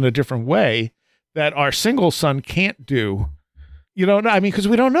consciousness in a different way that our single sun can't do. You don't know. I mean, because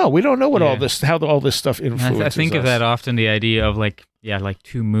we don't know. We don't know what how all this stuff influences. I think of that often, the idea of like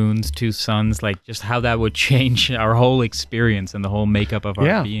two moons, two suns, like just how that would change our whole experience and the whole makeup of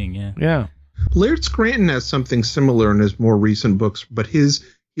our being. Yeah. Laird Scranton has something similar in his more recent books, but he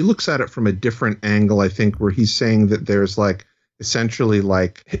looks at it from a different angle, I think, where he's saying that there's like essentially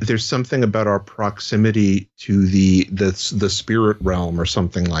like there's something about our proximity to the spirit realm or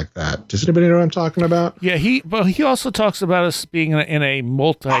something like that. Does anybody know what I'm talking about? Yeah, he also talks about us being in a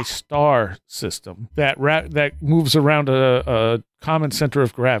multi-star system that moves around a common center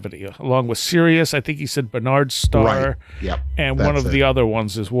of gravity, along with Sirius. I think he said Bernard's star, and one of the other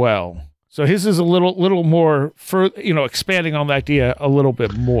ones as well. So his is a little more, expanding on the idea a little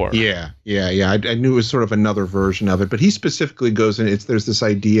bit more. Yeah. I knew it was sort of another version of it, but he specifically goes in. There's this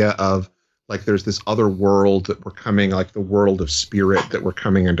idea of like there's this other world that we're coming, like the world of spirit that we're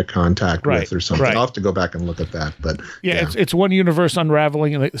coming into contact with, or something. I'll have to go back and look at that, but it's one universe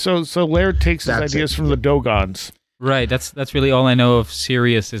unraveling, and so Laird takes his ideas from the Dogons. Right, that's really all I know of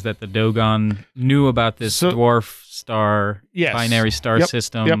Sirius, is that the Dogon knew about this dwarf star, binary star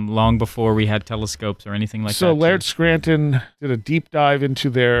system long before we had telescopes or anything like that. So Laird Scranton did a deep dive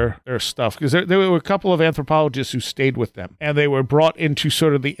into their stuff, because there were a couple of anthropologists who stayed with them, and they were brought into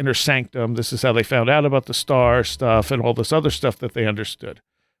sort of the inner sanctum. This is how they found out about the star stuff and all this other stuff that they understood,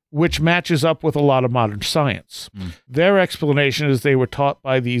 which matches up with a lot of modern science. Their explanation is they were taught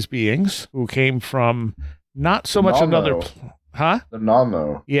by these beings who came from not so much another... The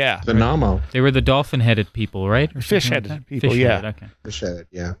Namo. Yeah. The Namo. They were the dolphin-headed people, right? Fish-headed people, Fish-headed, okay. Fish-headed,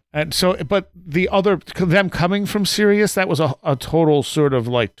 yeah. And so, but them coming from Sirius, that was a total sort of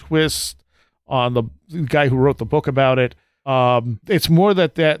like twist on the guy who wrote the book about it. It's more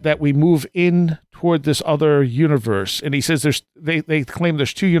that we move in toward this other universe. And he says they claim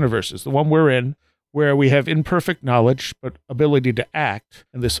there's two universes. The one we're in, where we have imperfect knowledge but ability to act,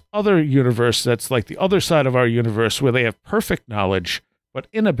 and this other universe that's like the other side of our universe, where they have perfect knowledge but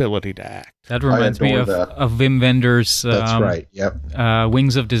inability to act. That reminds me of Wim Wenders' That's right. Yep.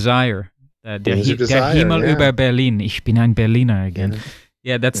 Wings of Desire. Wings of Desire, Der Himmel über Berlin. Ich bin ein Berliner again.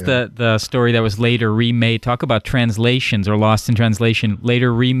 Yeah, that's the story that was later remade. Talk about translations or lost in translation.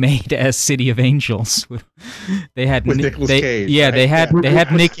 Later remade as City of Angels. They had with Nicolas Cage. Yeah, right? they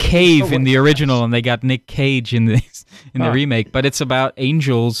had Nick Cave in the original, and they got Nick Cage in the remake. But it's about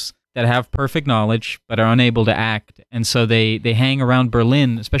angels that have perfect knowledge but are unable to act, and so they hang around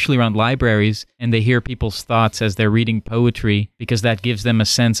Berlin, especially around libraries, and they hear people's thoughts as they're reading poetry, because that gives them a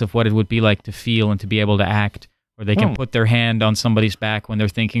sense of what it would be like to feel and to be able to act. Or they can put their hand on somebody's back when they're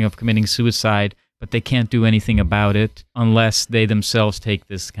thinking of committing suicide, but they can't do anything about it unless they themselves take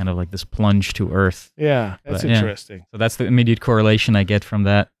this kind of like this plunge to earth. Yeah, that's interesting. So that's the immediate correlation I get from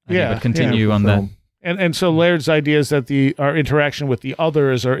that. But continue on that. And so Laird's idea is that our interaction with the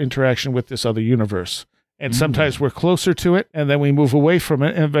other is our interaction with this other universe. And sometimes we're closer to it, and then we move away from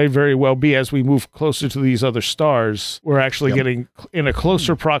it, and it may very well be as we move closer to these other stars, we're actually getting in a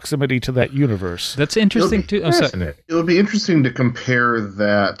closer proximity to that universe. That's interesting too. It would be interesting to compare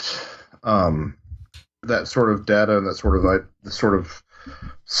that that sort of data and that sort of the sort of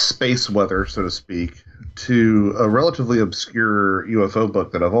space weather, so to speak, to a relatively obscure UFO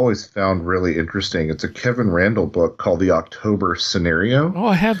book that I've always found really interesting. It's a Kevin Randall book called The October Scenario. Oh,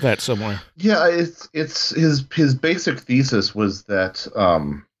 I have that somewhere. Yeah, it's his basic thesis was that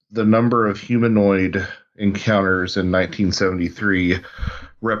the number of humanoid encounters in 1973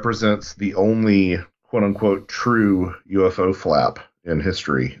 represents the only quote unquote true UFO flap in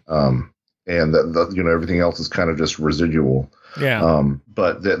history, and that everything else is kind of just residual. Yeah.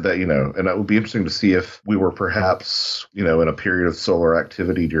 But that and it would be interesting to see if we were perhaps, in a period of solar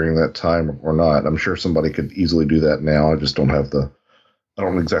activity during that time or not. I'm sure somebody could easily do that now. I just don't I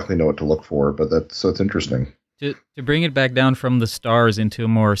don't exactly know what to look for, but it's interesting. To bring it back down from the stars into a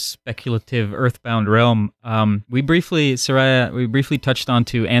more speculative earthbound realm, we briefly touched on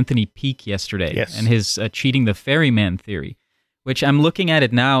to Anthony Peake yesterday and his cheating the ferryman theory, which I'm looking at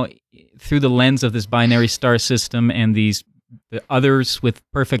it now through the lens of this binary star system and the others with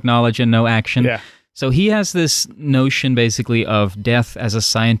perfect knowledge and no action. Yeah. So he has this notion basically of death as a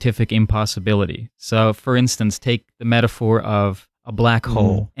scientific impossibility. So for instance, take the metaphor of a black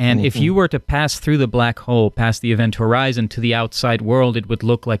hole. And if you were to pass through the black hole, past the event horizon to the outside world, it would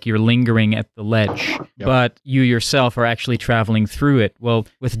look like you're lingering at the ledge. Yep. But you yourself are actually traveling through it. Well,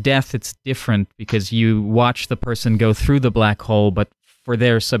 with death, it's different because you watch the person go through the black hole, but for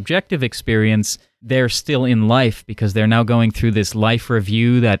their subjective experience, they're still in life because they're now going through this life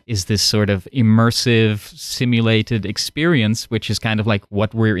review that is this sort of immersive, simulated experience, which is kind of like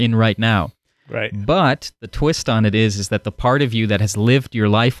what we're in right now. Right. But the twist on it is that the part of you that has lived your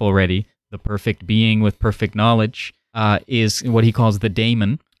life already, the perfect being with perfect knowledge, is what he calls the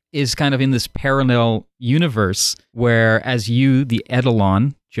daemon, is kind of in this parallel universe where as you, the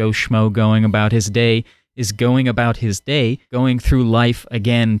Eidolon, Joe Schmo going about his day, is going about his day, going through life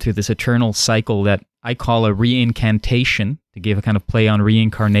again through this eternal cycle that I call a reincantation, to give a kind of play on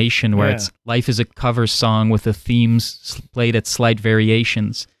reincarnation, where it's life is a cover song with the themes played at slight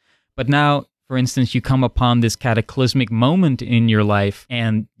variations. But now, for instance, you come upon this cataclysmic moment in your life,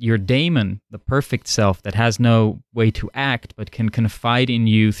 and your daemon, the perfect self that has no way to act, but can confide in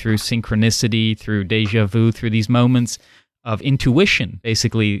you through synchronicity, through déjà vu, through these moments of intuition,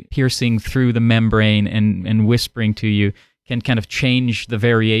 basically piercing through the membrane and whispering to you, can kind of change the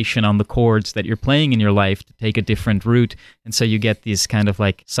variation on the chords that you're playing in your life to take a different route. And so you get these kind of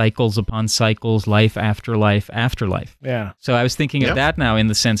like cycles upon cycles, life after life after life. Yeah. So I was thinking of that now in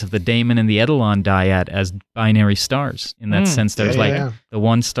the sense of the daemon and the Eidolon dyad as binary stars. In that sense, there's the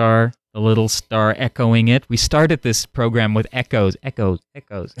one star, the little star echoing it. We started this program with echoes.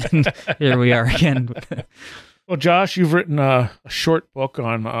 And here we are again. Well, Josh, you've written a short book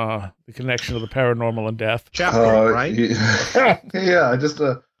on the connection of the paranormal and death. Chapter, right? Yeah, just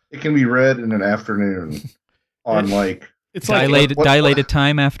it can be read in an afternoon on it's dilated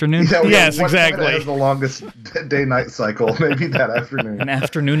time afternoon. Yeah, yes, exactly. Has the longest day-night cycle, maybe that afternoon. An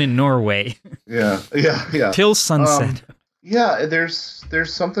afternoon in Norway. Yeah. Till sunset. Yeah, there's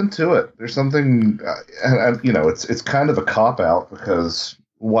something to it. There's something, and it's kind of a cop-out because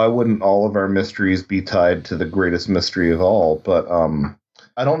why wouldn't all of our mysteries be tied to the greatest mystery of all? But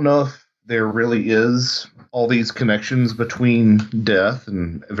I don't know if there really is all these connections between death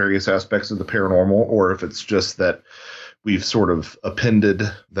and various aspects of the paranormal, or if it's just that we've sort of appended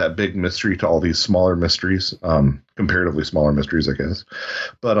that big mystery to all these smaller mysteries, comparatively smaller mysteries, I guess.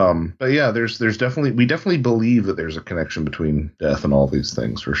 But yeah, there's definitely, we definitely believe that there's a connection between death and all these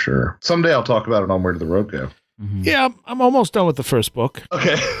things for sure. Someday I'll talk about it on Where Did the Road Go? Mm-hmm. Yeah, I'm almost done with the first book.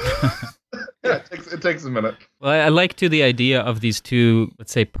 Okay. Yeah, it takes a minute. Well, I like the idea of these two,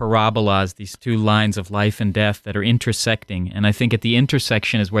 let's say, parabolas, these two lines of life and death that are intersecting. And I think at the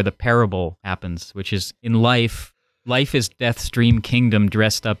intersection is where the parable happens, which is in life is death's dream kingdom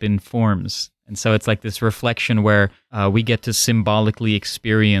dressed up in forms. And so it's like this reflection where we get to symbolically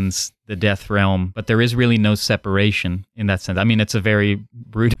experience the death realm, but there is really no separation in that sense. I mean, it's a very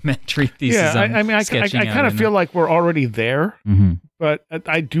rudimentary thesis. Yeah, I kind of feel like we're already there, but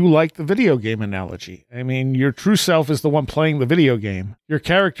I do like the video game analogy. I mean, your true self is the one playing the video game. Your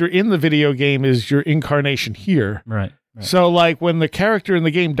character in the video game is your incarnation here. Right. So, like, when the character in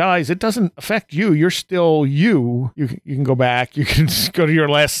the game dies, it doesn't affect you. You're still you. You can go back. You can just go to your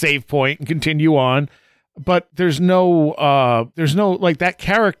last save point and continue on. but there's no like that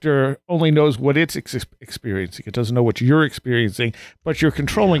character only knows what it's experiencing. It doesn't know what you're experiencing, but you're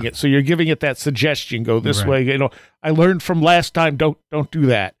controlling it. So you're giving it that suggestion, go this way. You know, I learned from last time, don't do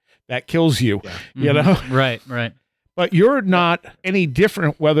that. That kills you, you know? Right. But you're not any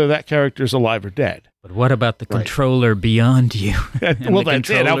different whether that character's alive or dead. But what about the controller beyond you? Well, that's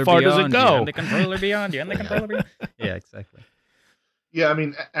it. How far does it go? And the controller beyond you, and the controller beyond you. Yeah, exactly. Yeah, I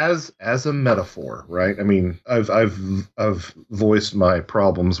mean, as a metaphor, right? I mean, I've voiced my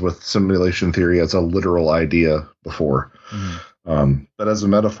problems with simulation theory as a literal idea before, but as a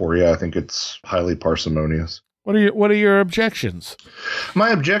metaphor, yeah, I think it's highly parsimonious. What are your objections?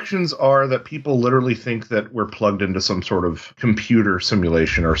 My objections are that people literally think that we're plugged into some sort of computer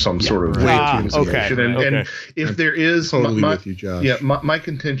simulation or some sort of way of doing simulation. And if there is, totally with you, Josh. Yeah, my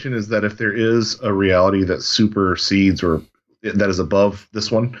contention is that if there is a reality that supersedes or that is above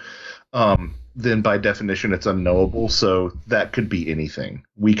this one, then by definition it's unknowable. So that could be anything.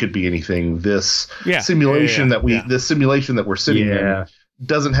 We could be anything. This simulation that we're sitting in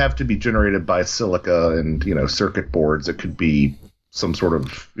doesn't have to be generated by silica and, you know, circuit boards. It could be some sort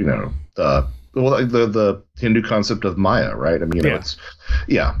of, you know, the Hindu concept of Maya, right? I mean,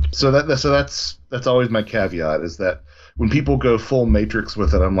 So that's always my caveat, is that when people go full Matrix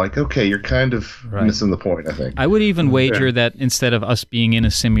with it, I'm like, okay, you're kind of missing the point, I think. I would even wager that instead of us being in a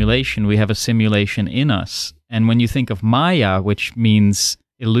simulation, we have a simulation in us. And when you think of Maya, which means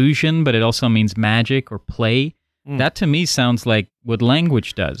illusion, but it also means magic or play, that to me sounds like what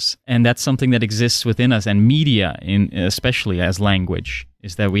language does. And that's something that exists within us, and media, especially as language,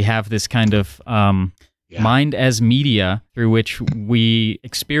 is that we have this kind of mind as media through which we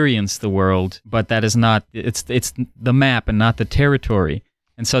experience the world, but that is not, it's the map and not the territory.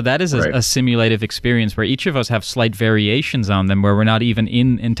 And so that is a simulative experience where each of us have slight variations on them, where we're not even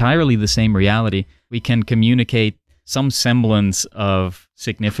in entirely the same reality. We can communicate some semblance of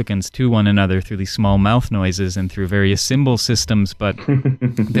significance to one another through these small mouth noises and through various symbol systems, but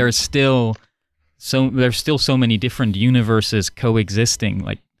there's still so many different universes coexisting.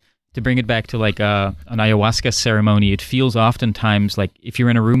 Like, to bring it back to like an ayahuasca ceremony, it feels oftentimes like if you're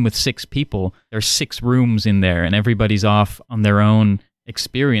in a room with 6 people, there's 6 rooms in there, and everybody's off on their own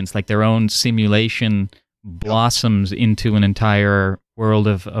experience, like their own simulation blossoms into an entire world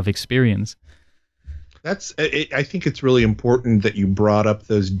of experience. I think it's really important that you brought up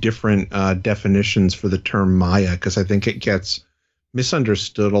those different definitions for the term Maya, because I think it gets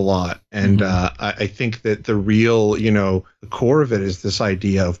misunderstood a lot. And I think that the real, the core of it is this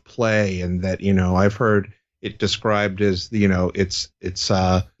idea of play, and that, I've heard it described as, it's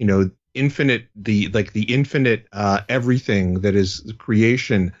infinite, the infinite everything that is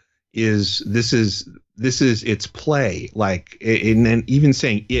creation this is its play. Like, and even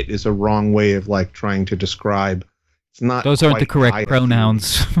saying it is a wrong way of like trying to describe. It's not. Those aren't the correct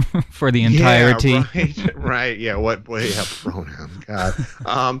pronouns for the entirety. Yeah, right. Yeah. Pronoun.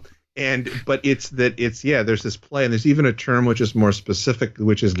 God. But there's this play, and there's even a term which is more specific,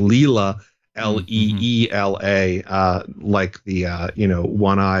 which is Leela, Leela, like the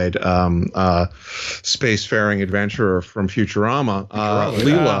one-eyed spacefaring adventurer from Futurama,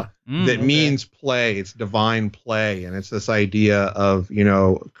 Leela. That means play. It's divine play, and it's this idea of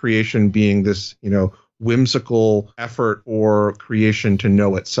creation being this whimsical effort or creation to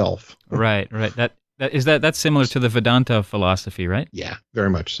know itself. Right. That's similar to the Vedanta philosophy, right? Yeah, very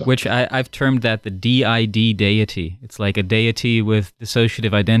much so. Which I've termed that the DID deity. It's like a deity with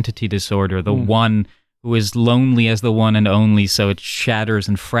dissociative identity disorder, the one who is lonely as the one and only, so it shatters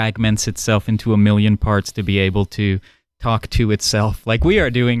and fragments itself into a million parts to be able to talk to itself, like we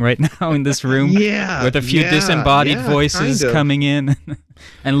are doing right now in this room, with a few disembodied voices coming in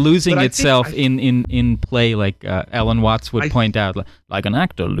and losing itself in play, like Alan Watts would point out, like an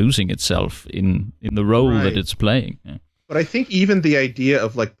actor losing itself in the role that it's playing. Yeah. But I think even the idea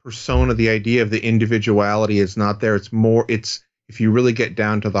of like persona, the idea of the individuality is not there. It's more, if you really get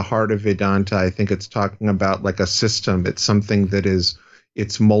down to the heart of Vedanta, I think it's talking about like a system. It's something that is,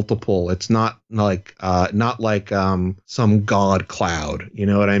 it's multiple. It's not like some god cloud. You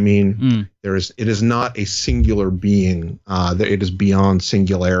know what I mean? It is not a singular being. It is beyond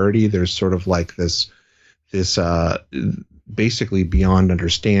singularity. There's sort of like this basically beyond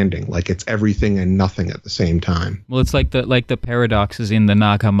understanding. Like it's everything and nothing at the same time. Well, it's like the paradoxes in the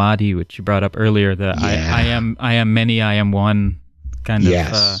Nag Hammadi, which you brought up earlier. I am many, I am one kind of.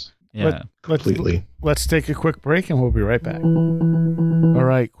 Yeah, completely. Let's take a quick break and we'll be right back. All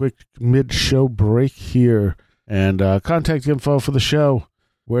right, quick mid-show break here. And contact info for the show.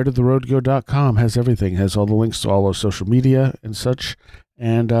 WhereDidTheRoadGo.com has everything. Has all the links to all our social media and such.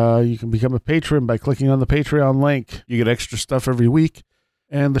 And you can become a patron by clicking on the Patreon link. You get extra stuff every week,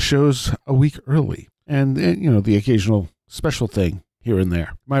 and the show's a week early. And the occasional special thing here and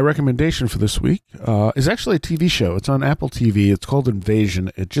there. My recommendation for this week is actually a TV show. It's on Apple TV. It's called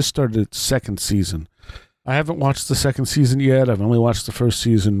Invasion. It just started its second season. I haven't watched the second season yet. I've only watched the first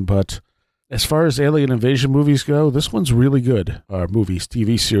season, but as far as alien invasion movies go, this one's really good. Movies,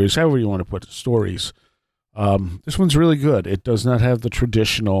 TV series, however you want to put it, stories. This one's really good. It does not have the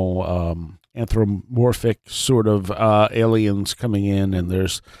traditional anthropomorphic sort of aliens coming in, and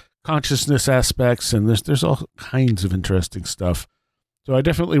there's consciousness aspects, and there's all kinds of interesting stuff. So I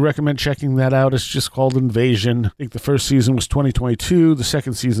definitely recommend checking that out. It's just called Invasion. I think the first season was 2022. The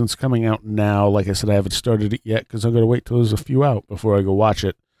second season's coming out now. Like I said, I haven't started it yet because I'm going to wait till there's a few out before I go watch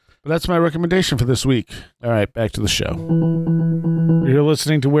it. But that's my recommendation for this week. All right, back to the show. You're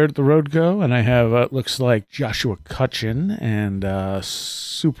listening to Where Did the Road Go? And I have, looks like Joshua Cutchin and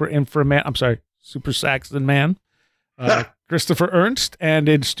Super Saxon Man, Christopher Ernst, and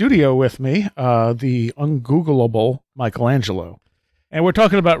in studio with me, the ungoogleable Michelangelo. And we're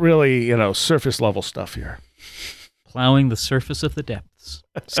talking about really, surface level stuff here. Plowing the surface of the depths,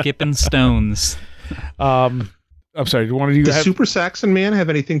 skipping stones. I'm sorry, Does Super Saxon Man have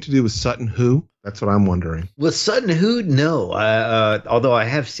anything to do with Sutton Hoo? That's what I'm wondering. With Sutton Hoo, no. Although I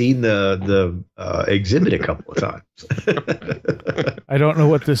have seen the exhibit a couple of times. I don't know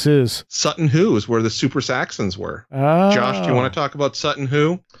what this is. Sutton Hoo is where the Super Saxons were. Oh. Josh, do you want to talk about Sutton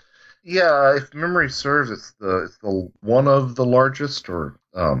Hoo? Yeah, if memory serves, it's the one of the largest, or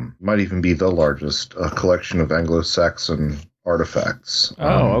might even be the largest collection of Anglo-Saxon artifacts.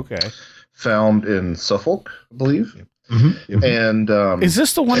 Okay. Found in Suffolk, I believe. Mm-hmm. And is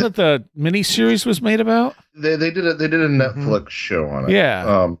this the one that the miniseries was made about? They did a Netflix show on it.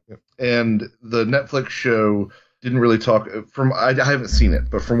 Yeah. And the Netflix show didn't really talk I haven't seen it,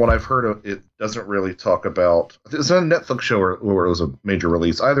 but from what I've heard of it, doesn't really talk about. It's not a Netflix show or it was a major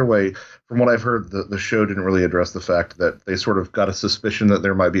release. Either way, from what I've heard, the show didn't really address the fact that they sort of got a suspicion that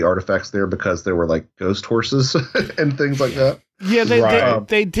there might be artifacts there because there were like ghost horses and things like that. Yeah,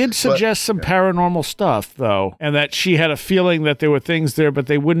 they did suggest some paranormal stuff, though, and that she had a feeling that there were things there, but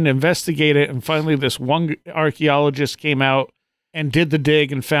they wouldn't investigate it. And finally, this one archaeologist came out and did the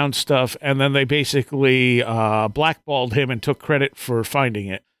dig and found stuff, and then they basically blackballed him and took credit for finding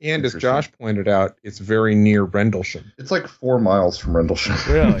it. And as Josh pointed out, it's very near Rendlesham. It's like 4 miles from Rendlesham.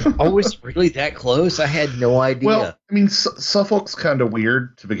 Really? Oh, it's really that close? I had no idea. Well, I mean, Suffolk's kind of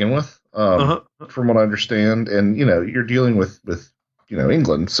weird to begin with, from what I understand. And, you're dealing with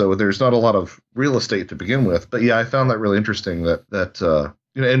England, so there's not a lot of real estate to begin with. But yeah, I found that really interesting that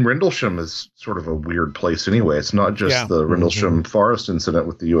and Rendlesham is sort of a weird place anyway. It's not just the Rendlesham forest incident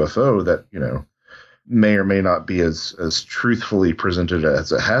with the UFO that, may or may not be as truthfully presented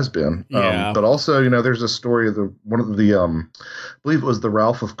as it has been. Yeah. But also, there's a story of I believe it was the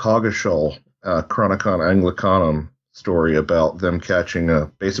Ralph of Coggeshall Chronicon Anglicanum story about them catching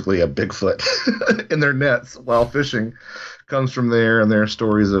basically a Bigfoot in their nets while fishing. Comes from there, and there are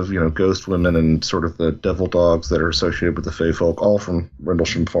stories of ghost women and sort of the devil dogs that are associated with the Fey folk, all from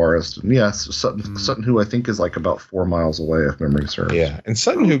Rendlesham Forest. And yes, Sutton Hoo I think is like about 4 miles away, if memory serves. Yeah, and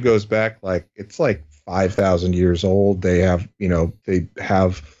Sutton Hoo goes back it's like 5,000 years old. They have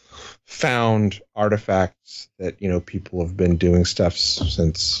found artifacts that people have been doing stuff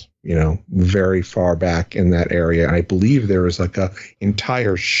since very far back in that area. I believe there is like a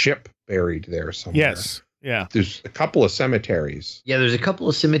entire ship buried there somewhere. Yes. Yeah. There's a couple of cemeteries. Yeah, there's a couple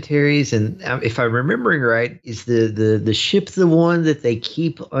of cemeteries, and if I'm remembering right, is the ship the one that they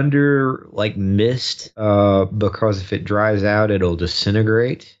keep under like mist because if it dries out, it'll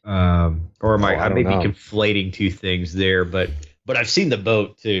disintegrate? Or I may be conflating two things there, but I've seen the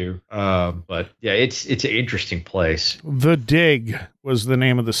boat too. But yeah, it's an interesting place. The Dig was the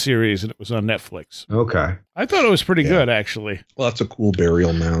name of the series, and it was on Netflix. Okay. I thought it was pretty good, actually. Lots of cool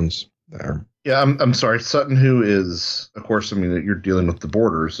burial mounds there. Yeah, I'm sorry. Sutton Hoo is, of course, you're dealing with the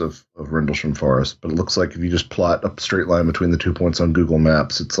borders of Rendlesham Forest, but it looks like if you just plot a straight line between the 2 points on Google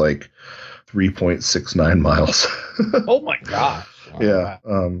Maps, it's like 3.69 miles. Oh my gosh. Yeah.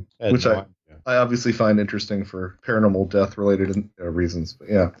 Which I obviously find interesting for paranormal death related reasons. But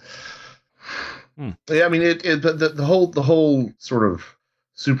yeah. Yeah, the whole sort of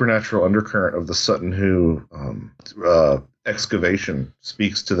supernatural undercurrent of the Sutton Hoo excavation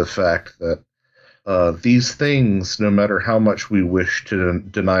speaks to the fact that these things, no matter how much we wish to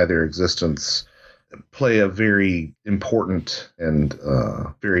deny their existence, play a very important and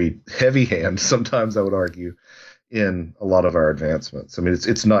very heavy hand, sometimes I would argue, in a lot of our advancements.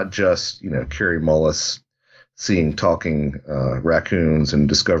 It's not just, Carrie Mullis seeing talking raccoons and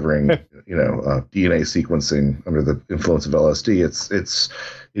discovering DNA sequencing under the influence of LSD.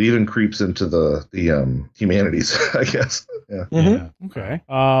 It even creeps into the humanities, I guess. Yeah. Yeah. Okay.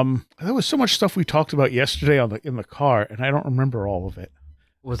 There was so much stuff we talked about yesterday in the car, and I don't remember all of it.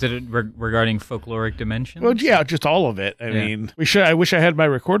 Was it regarding folkloric dimensions? Well, yeah, just all of it. I mean, I wish I had my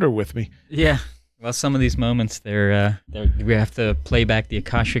recorder with me. Yeah. Well, some of these moments, we have to play back the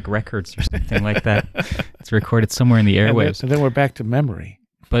Akashic records or something like that. It's recorded somewhere in the airwaves. And then we're back to memory.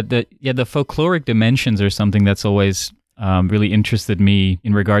 But the folkloric dimensions are something that's always really interested me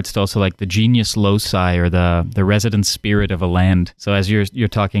in regards to also like the genius loci or the resident spirit of a land. So as you're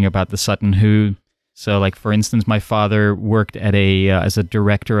talking about the Sutton Hoo. So, like, for instance, my father worked at as a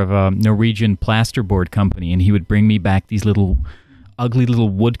director of a Norwegian plasterboard company, and he would bring me back these ugly little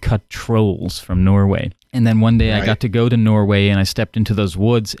woodcut trolls from Norway. And then one day I got to go to Norway, and I stepped into those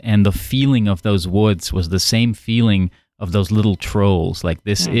woods, and the feeling of those woods was the same feeling of those little trolls. Like,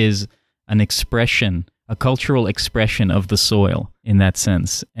 this is an expression, a cultural expression of the soil in that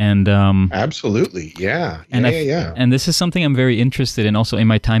sense. And absolutely, yeah. And this is something I'm very interested in also in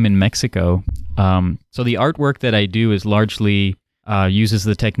my time in Mexico. So the artwork that I do is largely uses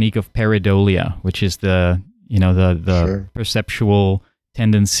the technique of pareidolia, which is the perceptual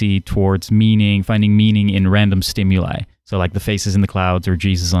tendency towards finding meaning in random stimuli. So like the faces in the clouds or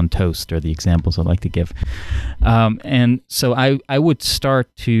Jesus on toast are the examples I like to give. And so I would start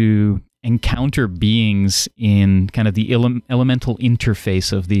to encounter beings in kind of the elemental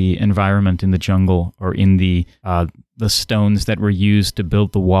interface of the environment in the jungle or in the stones that were used to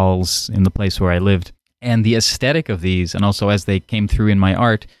build the walls in the place where I lived. And the aesthetic of these, and also as they came through in my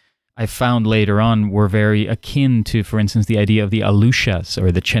art, I found later on were very akin to, for instance, the idea of the Alushas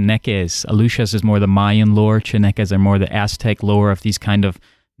or the Cheneques. Alushas is more the Mayan lore. Cheneques are more the Aztec lore of these kind of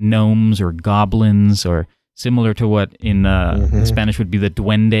gnomes or goblins, or similar to what in Spanish would be the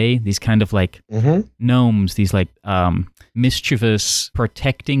duende, these kind of like gnomes, these like mischievous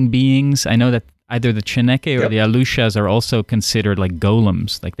protecting beings. I know that either the Cheneque or the Alushas are also considered like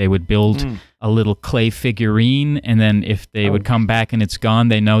golems. Like they would build a little clay figurine, and then if they would come back and it's gone,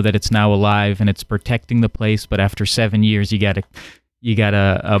 they know that it's now alive and it's protecting the place. But after 7 years, you gotta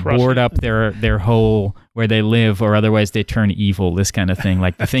board up their hole where they live, or otherwise they turn evil, this kind of thing.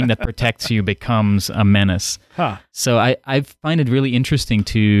 Like the thing that protects you becomes a menace. So I find it really interesting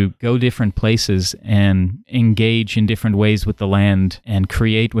to go different places and engage in different ways with the land and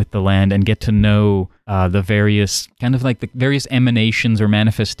create with the land and get to know the various emanations or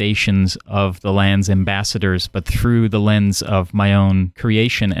manifestations of the land's ambassadors, but through the lens of my own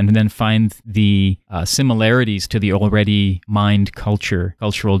creation, and then find the similarities to the already mined cultural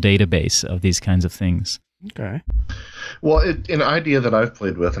database of these kinds of things. Okay. Well, an idea that I've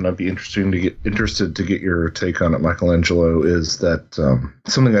played with, and I'd be interested to get your take on it, Michelangelo, is that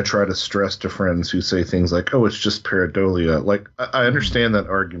something I try to stress to friends who say things like, "Oh, it's just pareidolia." Like I understand that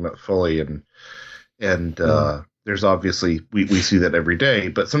argument fully, and there's obviously we see that every day,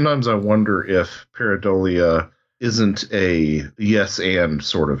 but sometimes I wonder if pareidolia isn't a yes and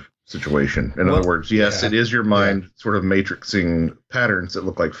sort of situation. In other words, yes, it is your mind sort of matrixing patterns that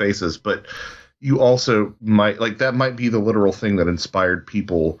look like faces, but you also that might be the literal thing that inspired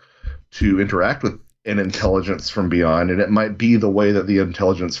people to interact with an intelligence from beyond, and it might be the way that the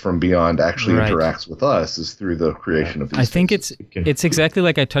intelligence from beyond actually interacts with us is through the creation of these I think things. it's exactly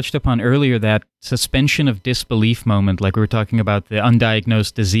like I touched upon earlier, that suspension of disbelief moment, like we were talking about the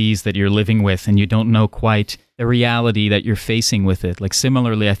undiagnosed disease that you're living with and you don't know quite the reality that you're facing with it. Like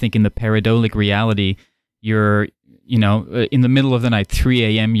similarly, I think in the pareidolic reality, you're in the middle of the night, 3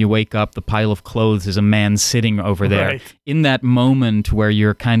 a.m., you wake up, the pile of clothes is a man sitting over there. Right. In that moment where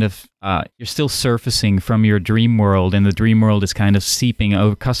you're kind of, you're still surfacing from your dream world, and the dream world is kind of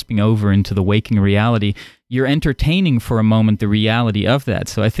cusping over into the waking reality, you're entertaining for a moment the reality of that.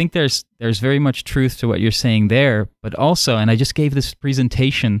 So I think there's very much truth to what you're saying there, but also, and I just gave this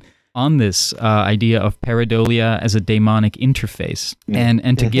presentation on this idea of pareidolia as a daemonic interface,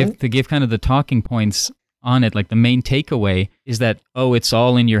 and to give kind of the talking points on it, like the main takeaway is that, it's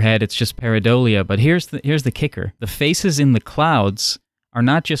all in your head, it's just pareidolia. But here's the kicker. The faces in the clouds are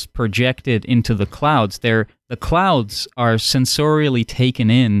not just projected into the clouds. The clouds are sensorially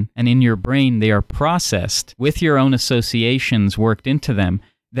taken in, and in your brain they are processed with your own associations worked into them,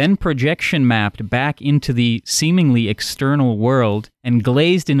 then projection mapped back into the seemingly external world and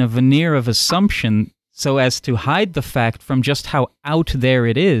glazed in a veneer of assumption so as to hide the fact from just how out there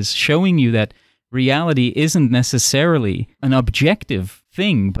it is, showing you that reality isn't necessarily an objective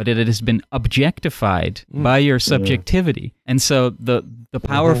thing, but it has been objectified by your subjectivity. And so the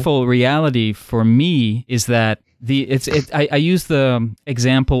powerful reality for me is that I use the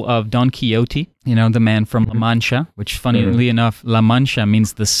example of Don Quixote, the man from La Mancha, which funnily enough, La Mancha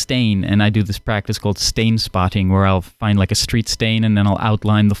means the stain, and I do this practice called stain spotting, where I'll find like a street stain and then I'll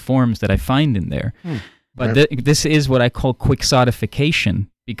outline the forms that I find in there. But this is what I call quixotification,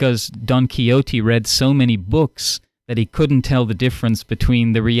 because Don Quixote read so many books that he couldn't tell the difference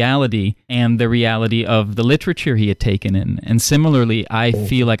between the reality and the reality of the literature he had taken in. And similarly, I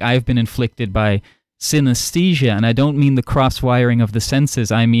feel like I've been inflicted by synesthesia, and I don't mean the cross-wiring of the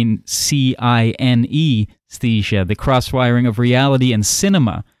senses, I mean C-I-N-E-sthesia, the cross-wiring of reality and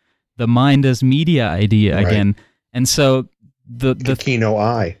cinema, the mind as media idea again. And so the Kino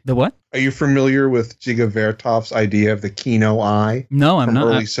eye. The what? Are you familiar with Dziga Vertov's idea of the Kino eye? No, I'm not.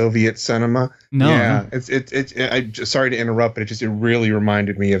 Early Soviet cinema. No. Yeah, it's. Sorry to interrupt, but it really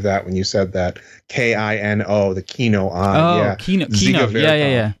reminded me of that when you said that. Kino, the Kino eye. Oh, Kino.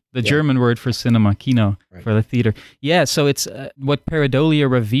 Yeah. The German word for cinema, Kino, for the theater. Yeah, so it's what pareidolia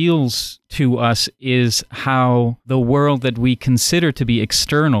reveals to us is how the world that we consider to be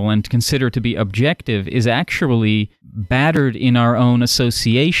external and consider to be objective is actually battered in our own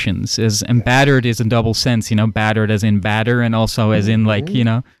associations. And battered is in double sense, battered as in batter and also as in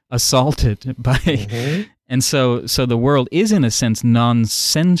assaulted by... And so the world is, in a sense,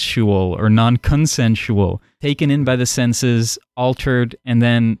 non-sensual or non-consensual, taken in by the senses, altered, and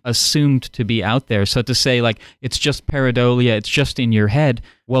then assumed to be out there. So to say, it's just pareidolia, it's just in your head,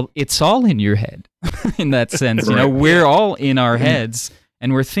 well, it's all in your head in that sense. We're all in our heads,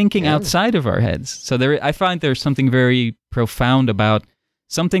 and we're thinking outside of our heads. So I find there's something very profound about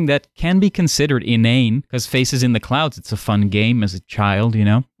something that can be considered inane, because Faces in the Clouds, it's a fun game as a child,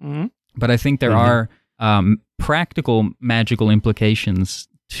 But I think there are... practical magical implications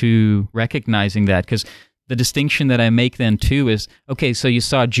to recognizing that, because the distinction that I make then too is, okay, so you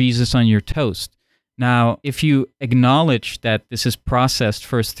saw Jesus on your toast. Now, if you acknowledge that this is processed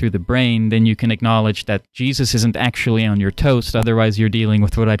first through the brain, then you can acknowledge that Jesus isn't actually on your toast. Otherwise, you're dealing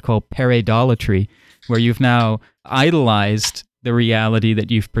with what I'd call pareidolatry, where you've now idolized the reality that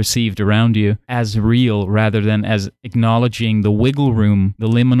you've perceived around you as real, rather than as acknowledging the wiggle room, the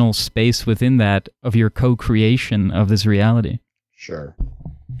liminal space within that of your co-creation of this reality. Sure.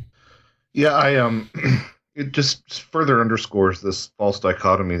 Yeah, it just further underscores this false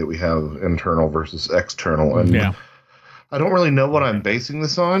dichotomy that we have, internal versus external. And I don't really know what I'm basing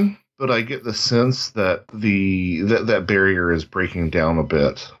this on, but I get the sense that that barrier is breaking down a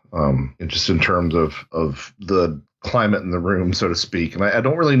bit, just in terms of the climate in the room, so to speak. And I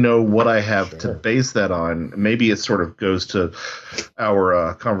don't really know what I have to base that on. Maybe it sort of goes to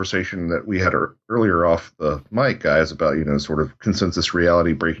our conversation that we had earlier off the mic, guys, about, sort of consensus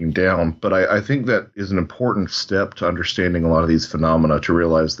reality breaking down. But I think that is an important step to understanding a lot of these phenomena, to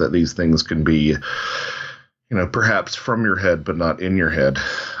realize that these things can be, perhaps from your head, but not in your head.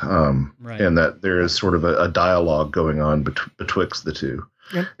 And that there is sort of a dialogue going on betwixt the two.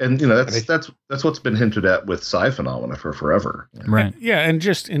 Yep. And that's what's been hinted at with psi phenomena for forever. Right. Yeah, and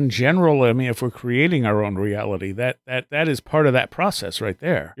just in general, I mean, if we're creating our own reality, that is part of that process right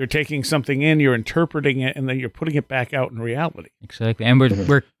there. You're taking something in, you're interpreting it, and then you're putting it back out in reality. Exactly. And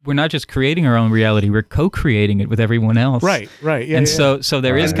we're not just creating our own reality, we're co-creating it with everyone else. Right. Yeah. And so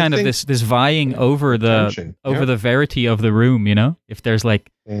there is kind of this vying over the verity of the room, If there's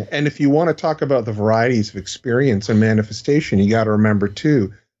and if you want to talk about the varieties of experience and manifestation, you got to remember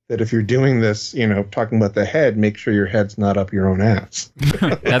too that if you're doing this, talking about the head, make sure your head's not up your own ass.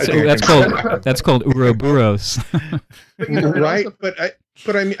 that's called Ouroboros. Right,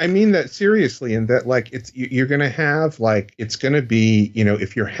 but I mean that seriously, and that you're going to have it's going to be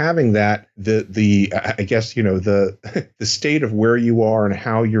if you're having that I guess the state of where you are and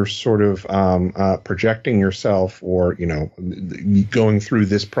how you're sort of projecting yourself, or going through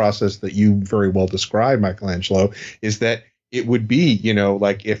this process that you very well described, Michelangelo, is that it would be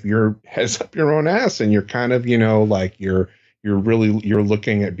if your head's up your own ass and you're kind of you're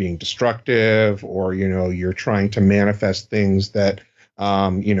looking at being destructive, or you're trying to manifest things that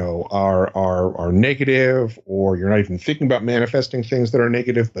are negative, or you're not even thinking about manifesting things that are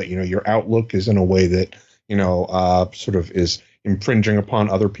negative, but your outlook is in a way that sort of is infringing upon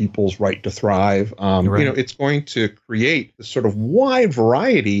other people's right to thrive. It's going to create this sort of wide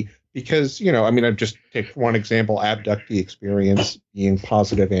variety, because I just take one example: abductee experience being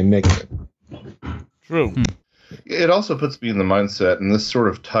positive and negative. True. It also puts me in the mindset, and this sort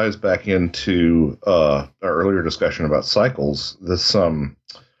of ties back into our earlier discussion about cycles. This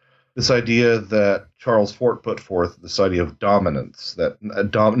this idea that Charles Fort put forth, this idea of dominance, that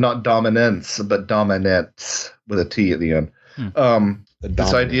not dominance, but dominance with a T at the end.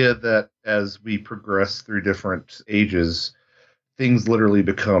 This idea that as we progress through different ages, things literally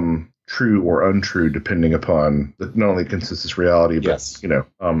become true or untrue depending upon not only consensus reality, but,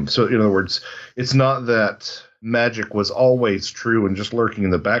 so in other words, it's not that magic was always true and just lurking in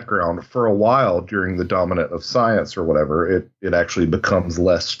the background. For a while during the dominant of science or whatever, it actually becomes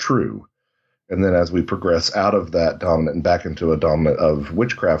less true. And then as we progress out of that dominant and back into a dominant of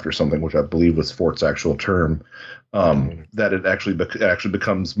witchcraft or something, which I believe was Fort's actual term, that it actually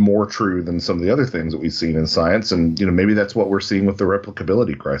becomes more true than some of the other things that we've seen in science. And, maybe that's what we're seeing with the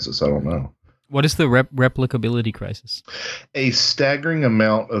replicability crisis. I don't know. What is the replicability crisis? A staggering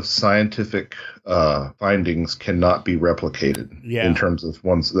amount of scientific findings cannot be replicated in terms of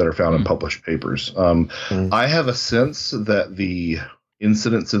ones that are found in published papers. I have a sense that the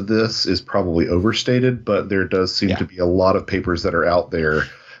incidence of this is probably overstated, but there does seem to be a lot of papers that are out there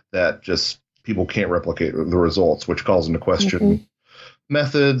that just people can't replicate the results, which calls into question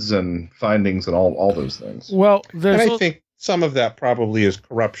methods and findings and all those things. Well, I think some of that probably is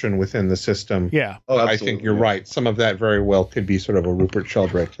corruption within the system. Yeah. I think you're right. Some of that very well could be sort of a Rupert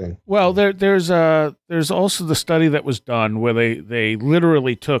Sheldrake thing. Well, there's also the study that was done where they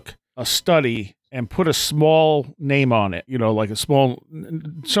literally took a study and put a small name on it, like a small,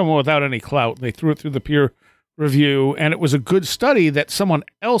 someone without any clout. They threw it through the peer review, and it was a good study that someone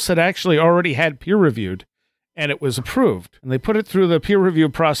else had actually already had peer reviewed, and it was approved. And they put it through the peer review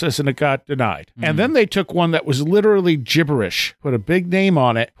process, and it got denied. And then they took one that was literally gibberish, put a big name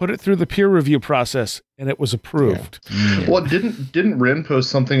on it, put it through the peer review process, and it was approved. Well, didn't Ren post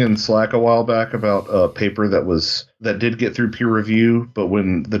something in Slack a while back about a paper that did get through peer review, but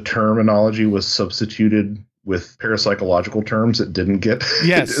when the terminology was substituted with parapsychological terms, it didn't get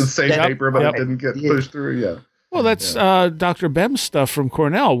the same paper, but it didn't get pushed through. Yeah. Well, that's Dr. Bem's stuff from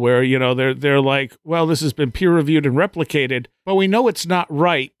Cornell, where they're like, well, this has been peer reviewed and replicated, but we know it's not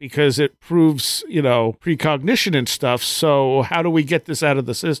right because it proves precognition and stuff. So how do we get this out of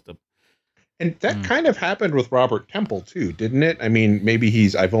the system? And that kind of happened with Robert Temple too, didn't it? I mean,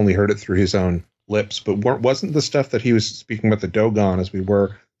 maybe I've only heard it through his own lips, but wasn't the stuff that he was speaking about the Dogon as we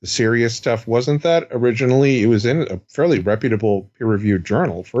were the serious stuff? Wasn't that originally? It was in a fairly reputable peer-reviewed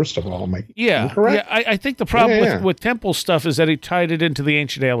journal. First of all, am I incorrect? Yeah. I think the problem with Temple's stuff is that he tied it into the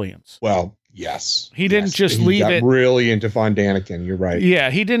Ancient Aliens. Well, yes, he didn't just leave it really into Von Daniken. You're right.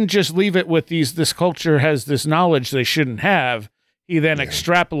 Yeah, he didn't just leave it with this culture has this knowledge they shouldn't have. He then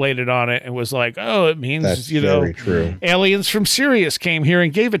extrapolated on it and was like, "Oh, it means that's very true. Aliens from Sirius came here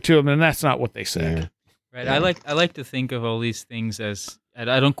and gave it to him," and that's not what they said. Yeah. Right. I like to think of all these things as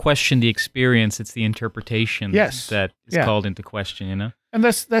I don't question the experience; it's the interpretation that is called into question. And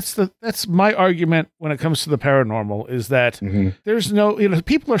that's my argument when it comes to the paranormal is that there's no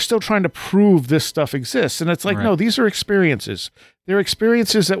people are still trying to prove this stuff exists, and it's like no, these are experiences. They're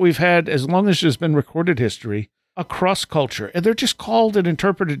experiences that we've had as long as there's been recorded history across culture, and they're just called and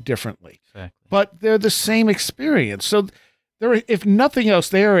interpreted differently. Exactly. But they're the same experience. So if nothing else,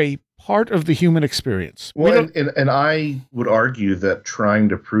 they are a part of the human experience. Well, and I would argue that trying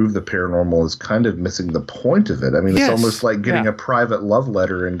to prove the paranormal is kind of missing the point of it. I mean, it's almost like getting a private love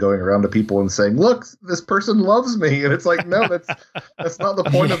letter and going around to people and saying, "Look, this person loves me," and it's like, no, that's not the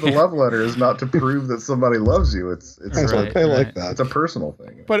point of the love letter. Is not to prove that somebody loves you. It's I like that. It's a personal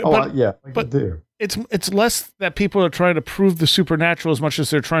thing. But it's less that people are trying to prove the supernatural as much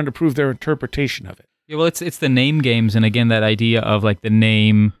as they're trying to prove their interpretation of it. Yeah, well, it's the name games, and again, that idea of like the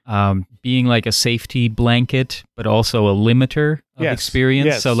name being like a safety blanket, but also a limiter of experience.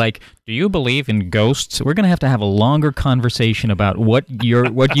 Yes. So, like, do you believe in ghosts? We're going to have a longer conversation about what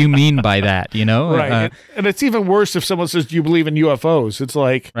you mean by that. Right? And it's even worse if someone says, "Do you believe in UFOs?" It's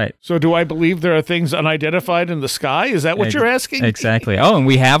like, so do I believe there are things unidentified in the sky? Is that what you're asking? Exactly. Oh, and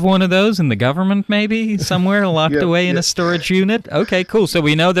we have one of those in the government, maybe somewhere locked away in a storage unit. Okay, cool. So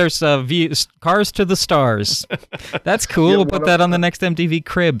we know there's cars to the stars. That's cool. We'll put that on the next MTV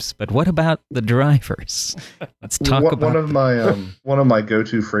Cribs. But what about the drivers? Let's talk about one of my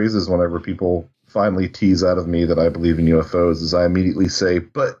go-to phrases whenever people finally tease out of me that I believe in UFOs is I immediately say,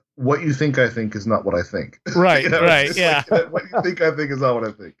 "But what you think I think is not what I think." Right, right, yeah. Like, what you think I think is not what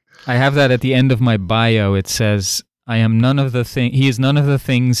I think. I have that at the end of my bio. It says, "I am none of the he is none of the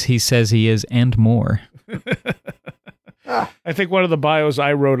things he says he is, and more." I think one of the bios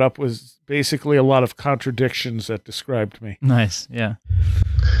I wrote up was basically a lot of contradictions that described me. Nice, yeah.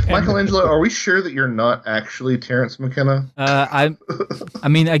 Michelangelo, are we sure that you're not actually Terrence McKenna? I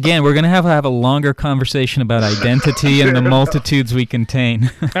mean, again, we're going to have a longer conversation about identity and the multitudes we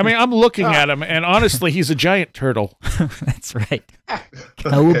contain. I mean, I'm looking at him, and honestly, he's a giant turtle. That's right.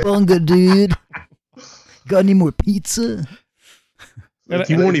 Cowabunga, dude. Got any more pizza?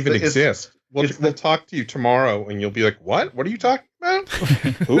 You won't even exist. We'll talk to you tomorrow, and you'll be like, what? What are you talking about?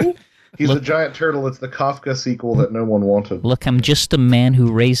 Who? He's a giant turtle. It's the Kafka sequel that no one wanted. Look, I'm just a man who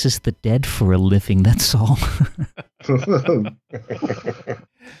raises the dead for a living, that's all. Just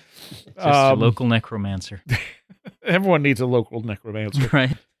a local necromancer. Everyone needs a local necromancer.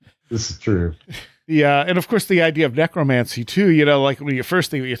 Right. This is true. Yeah, and of course the idea of necromancy too, like when you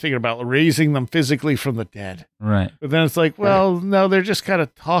first think you're thinking about raising them physically from the dead. Right. But then it's like, well, no, they're just kind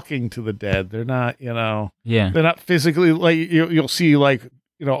of talking to the dead. They're not, yeah. They're not physically, like you'll see like,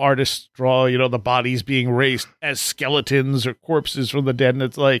 artists draw, the bodies being raised as skeletons or corpses from the dead, and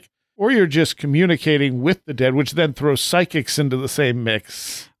it's like, or you're just communicating with the dead, which then throws psychics into the same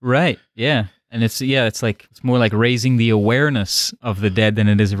mix. Right. Yeah. And it's more like raising the awareness of the dead than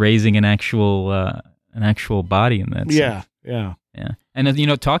it is raising an actual body in that sense. Yeah.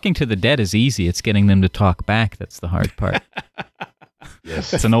 And talking to the dead is easy. It's getting them to talk back that's the hard part.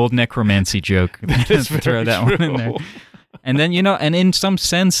 Yes. It's an old necromancy joke. Throw that one in there. And then, and in some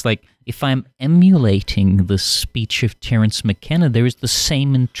sense, like, if I'm emulating the speech of Terence McKenna, there is the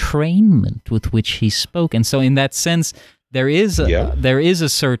same entrainment with which he spoke. And so in that sense, there is a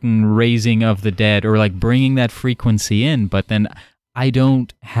certain raising of the dead, or like bringing that frequency in, but then I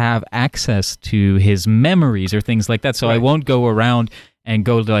don't have access to his memories or things like that. So I won't go around and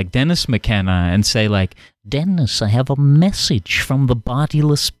go to like Dennis McKenna and say like, Dennis, I have a message from the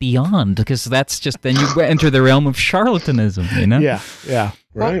bodiless beyond, because that's just, then you enter the realm of charlatanism, Yeah.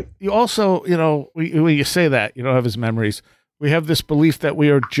 Right. Well, you also, when you say that, you don't have his memories, we have this belief that we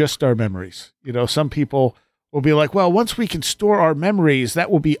are just our memories. Some people will be like, well, once we can store our memories,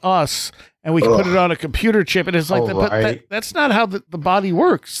 that will be us, and we can put it on a computer chip. And it's like, but that's not how the body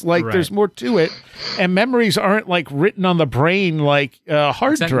works. Like, there's more to it, and memories aren't like written on the brain like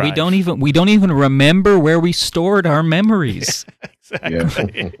hard drive. We don't even remember where we stored our memories.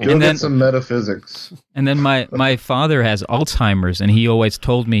 Exactly. Go get some metaphysics. And then my father has Alzheimer's, and he always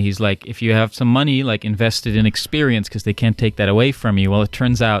told me, he's like, if you have some money, like, invested in experience, because they can't take that away from you. Well, it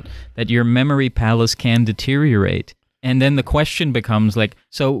turns out that your memory palace can deteriorate. And then the question becomes like,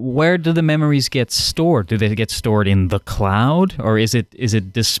 so where do the memories get stored? Do they get stored in the cloud, or is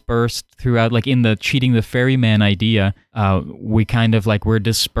it dispersed throughout? Like in the cheating the ferryman idea, we kind of like, we're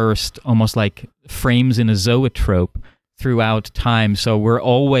dispersed almost like frames in a zoetrope throughout time. So we're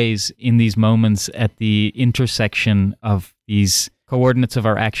always in these moments at the intersection of these coordinates of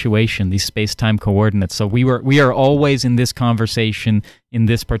our actuation, these space-time coordinates. So we are always in this conversation in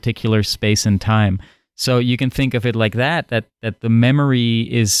this particular space and time. So you can think of it like that the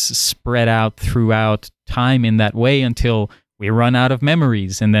memory is spread out throughout time in that way until we run out of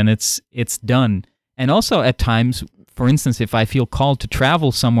memories, and then it's done. And also at times, for instance, if I feel called to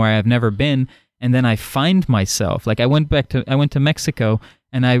travel somewhere I've never been, and then I find myself, like I went to Mexico,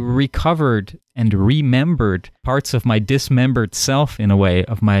 and I recovered and remembered parts of my dismembered self, in a way,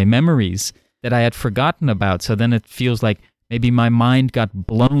 of my memories that I had forgotten about. So then it feels like maybe my mind got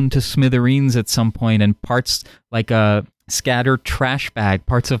blown to smithereens at some point, and parts, like a scattered trash bag,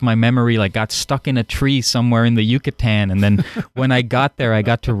 parts of my memory like got stuck in a tree somewhere in the Yucatan, and then when I got there, I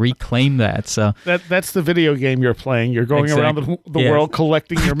got to reclaim that. So that's the video game you're playing. You're going around the world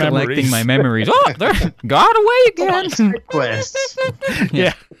collecting your memories. Collecting my memories. Oh, they got away again.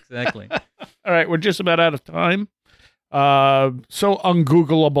 Yeah, exactly. All right, we're just about out of time. So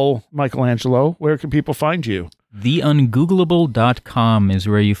ungoogleable, Michelangelo, where can people find you? TheUngoogleable.com is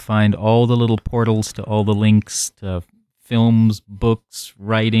where you find all the little portals to all the links to films, books,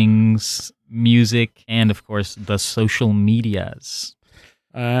 writings, music, and of course the social medias.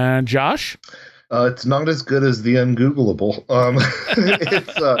 And Josh? It's not as good as the Ungoogleable.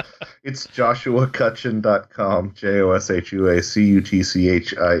 It's joshuacutchin.com,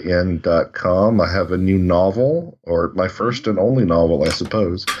 JOSHUACUTCHIN.com. I have a new novel, or my first and only novel, I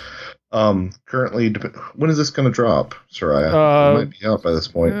suppose. Currently, when is this going to drop, Soraya? It might be out by this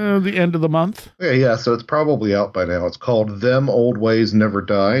point. The end of the month. Yeah, so it's probably out by now. It's called Them Old Ways Never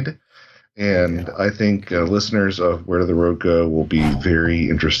Died. And I think listeners of Where Did the Road Go will be very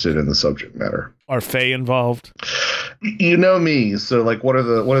interested in the subject matter. Are Faye involved? You know me, so like, what are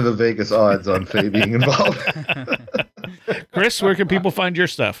the Vegas odds on Faye being involved? Chris, where can people find your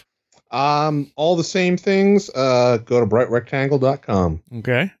stuff? All the same things. Go to brightrectangle.com.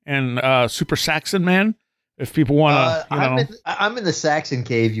 Okay. And Super Saxon Man, if people want to, I'm in the Saxon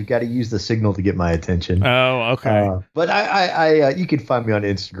cave. You've got to use the signal to get my attention. Oh, okay. But I you can find me on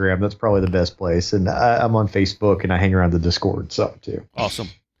Instagram. That's probably the best place. And I'm on Facebook, and I hang around the Discord, so too. Awesome.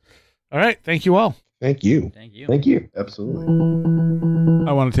 All right. Thank you all. Thank you. Thank you. Absolutely.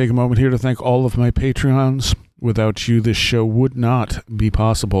 I want to take a moment here to thank all of my Patreons. Without you, this show would not be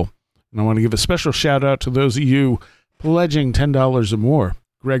possible. And I want to give a special shout out to those of you pledging $10 or more.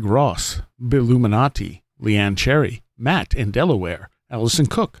 Greg Ross, Billuminati, Leanne Cherry, Matt in Delaware, Allison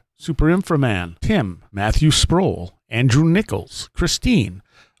Cook, Super Inframan, Tim, Matthew Sproul, Andrew Nichols, Christine,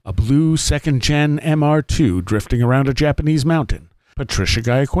 a blue second-gen MR2 drifting around a Japanese mountain, Patricia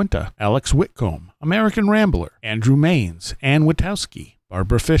Giaquinta, Alex Whitcomb, American Rambler, Andrew Maines, Ann Witowski,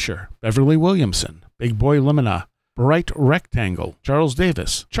 Barbara Fisher, Beverly Williamson, Big Boy Limina, Bright Rectangle, Charles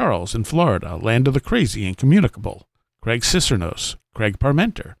Davis, Charles in Florida, Land of the Crazy and Communicable, Craig Cicernos, Craig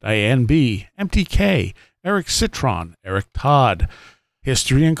Parmenter, Diane B., MTK, Eric Citron, Eric Todd,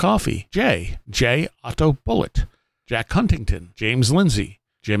 History and Coffee, J. Otto Bullitt, Jack Huntington, James Lindsay,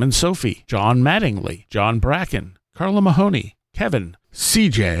 Jim and Sophie, John Mattingly, John Bracken, Carla Mahoney, Kevin,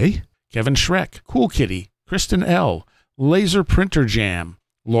 CJ, Kevin Schreck, Cool Kitty, Kristen L., Laser Printer Jam,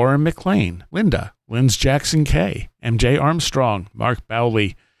 Lauren McLean, Linda, Linz Jackson K., MJ Armstrong, Mark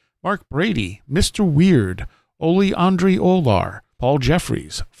Bowley, Mark Brady, Mr. Weird, Oli Andre Olar, Paul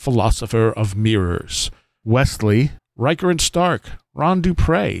Jeffries, Philosopher of Mirrors, Wesley, Riker and Stark, Ron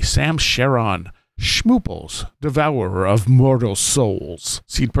Dupre, Sam Sharon, Schmooples, Devourer of Mortal Souls,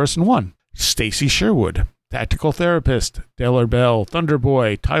 Seed Person 1, Stacy Sherwood, Tactical Therapist, Dellor Bell,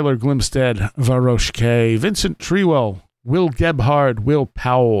 Thunderboy, Tyler Glimstead, Varosh K., Vincent Trewell, Will Gebhard, Will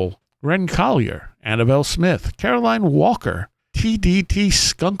Powell, Ren Collier, Annabelle Smith, Caroline Walker, TDT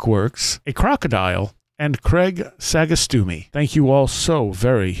Skunkworks, A Crocodile, and Craig Sagastumi. Thank you all so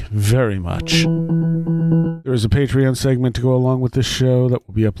very, very much. There is a Patreon segment to go along with this show that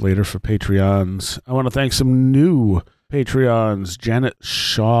will be up later for Patreons. I want to thank some new Patreons, Janet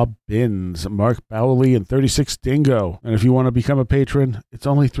Shaw Bins, Mark Bowley, and 36 Dingo. And if you want to become a patron, it's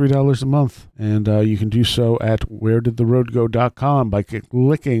only $3 a month. And you can do so at wheredidtheroadgo.com by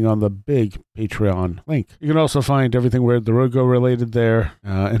clicking on the big Patreon link. You can also find everything Where Did the Road Go related there.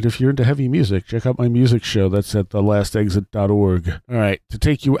 And if you're into heavy music, check out my music show. That's at thelastexit.org. All right, to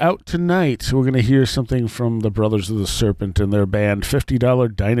take you out tonight, we're going to hear something from the Brothers of the Serpent and their band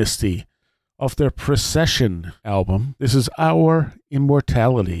 $50 Dynasty, off their Procession album. This is Our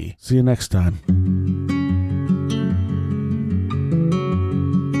Immortality. See you next time.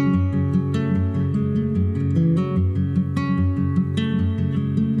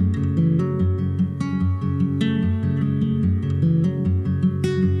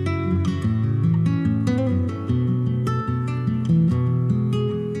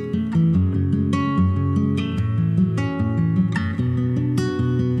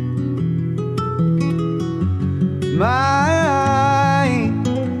 My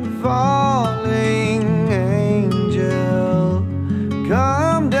falling angel,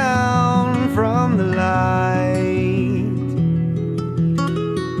 come down from the light,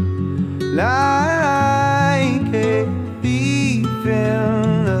 like a thief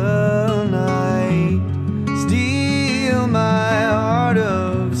in the night, steal my heart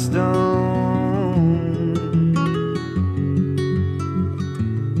of stone.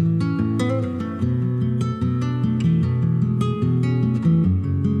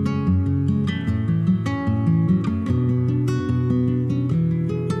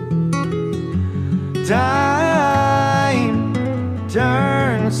 Time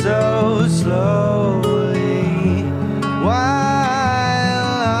turns so slowly while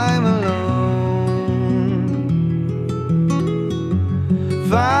I'm alone.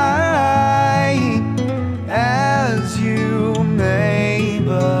 Fight as you may,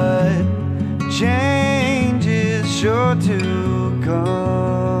 but change is sure to come.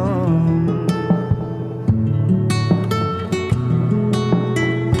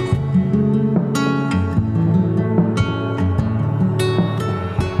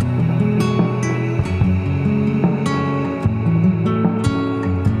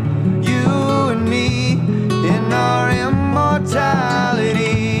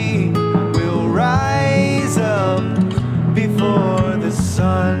 Mortality will rise up before the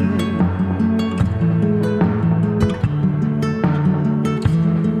sun.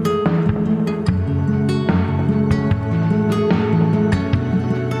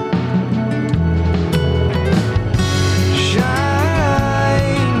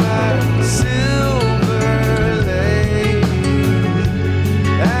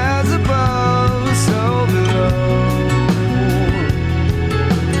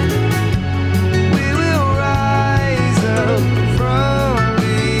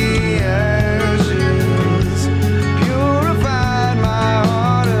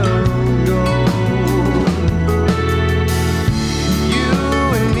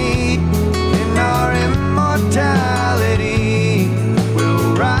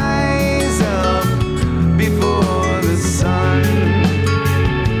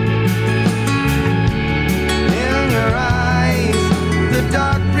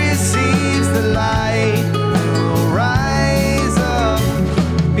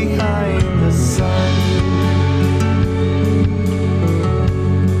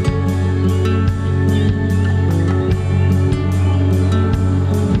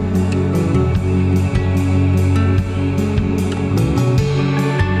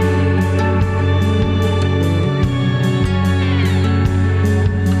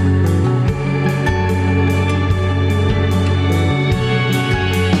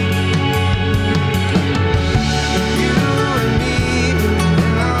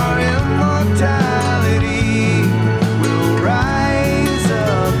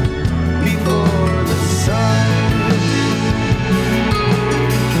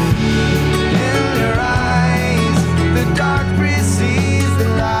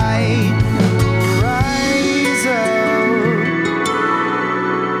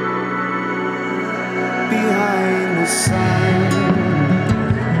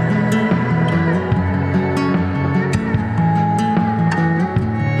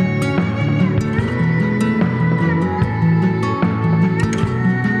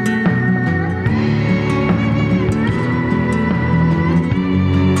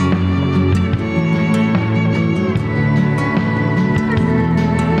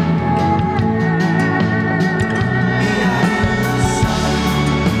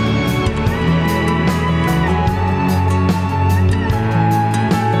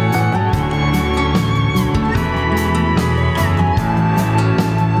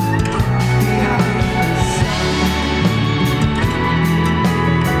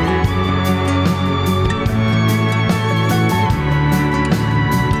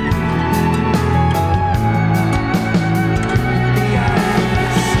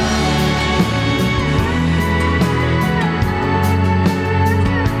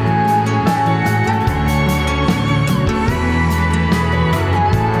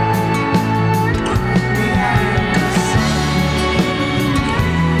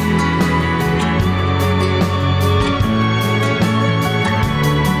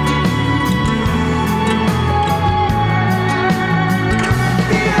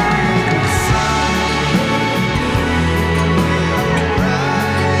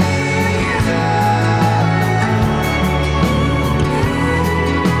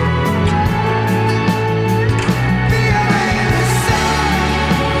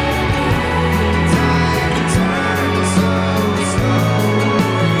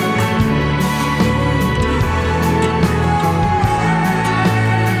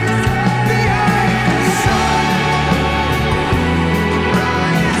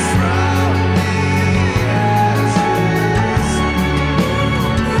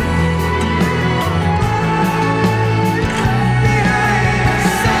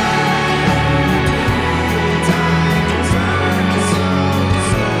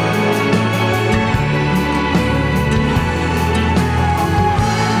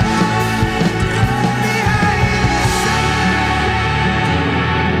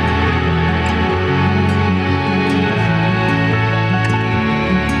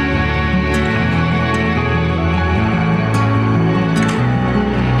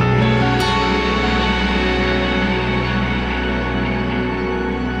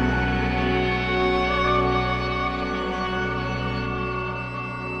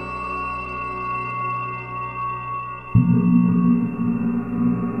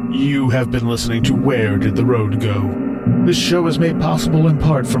 You have been listening to Where Did the Road Go? This show is made possible in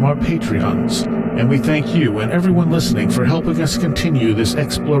part from our Patreons, and we thank you and everyone listening for helping us continue this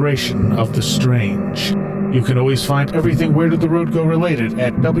exploration of the strange. You can always find everything Where Did the Road Go related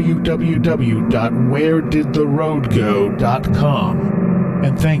at www.wheredidtheroadgo.com.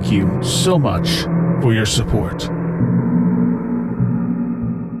 And thank you so much for your support.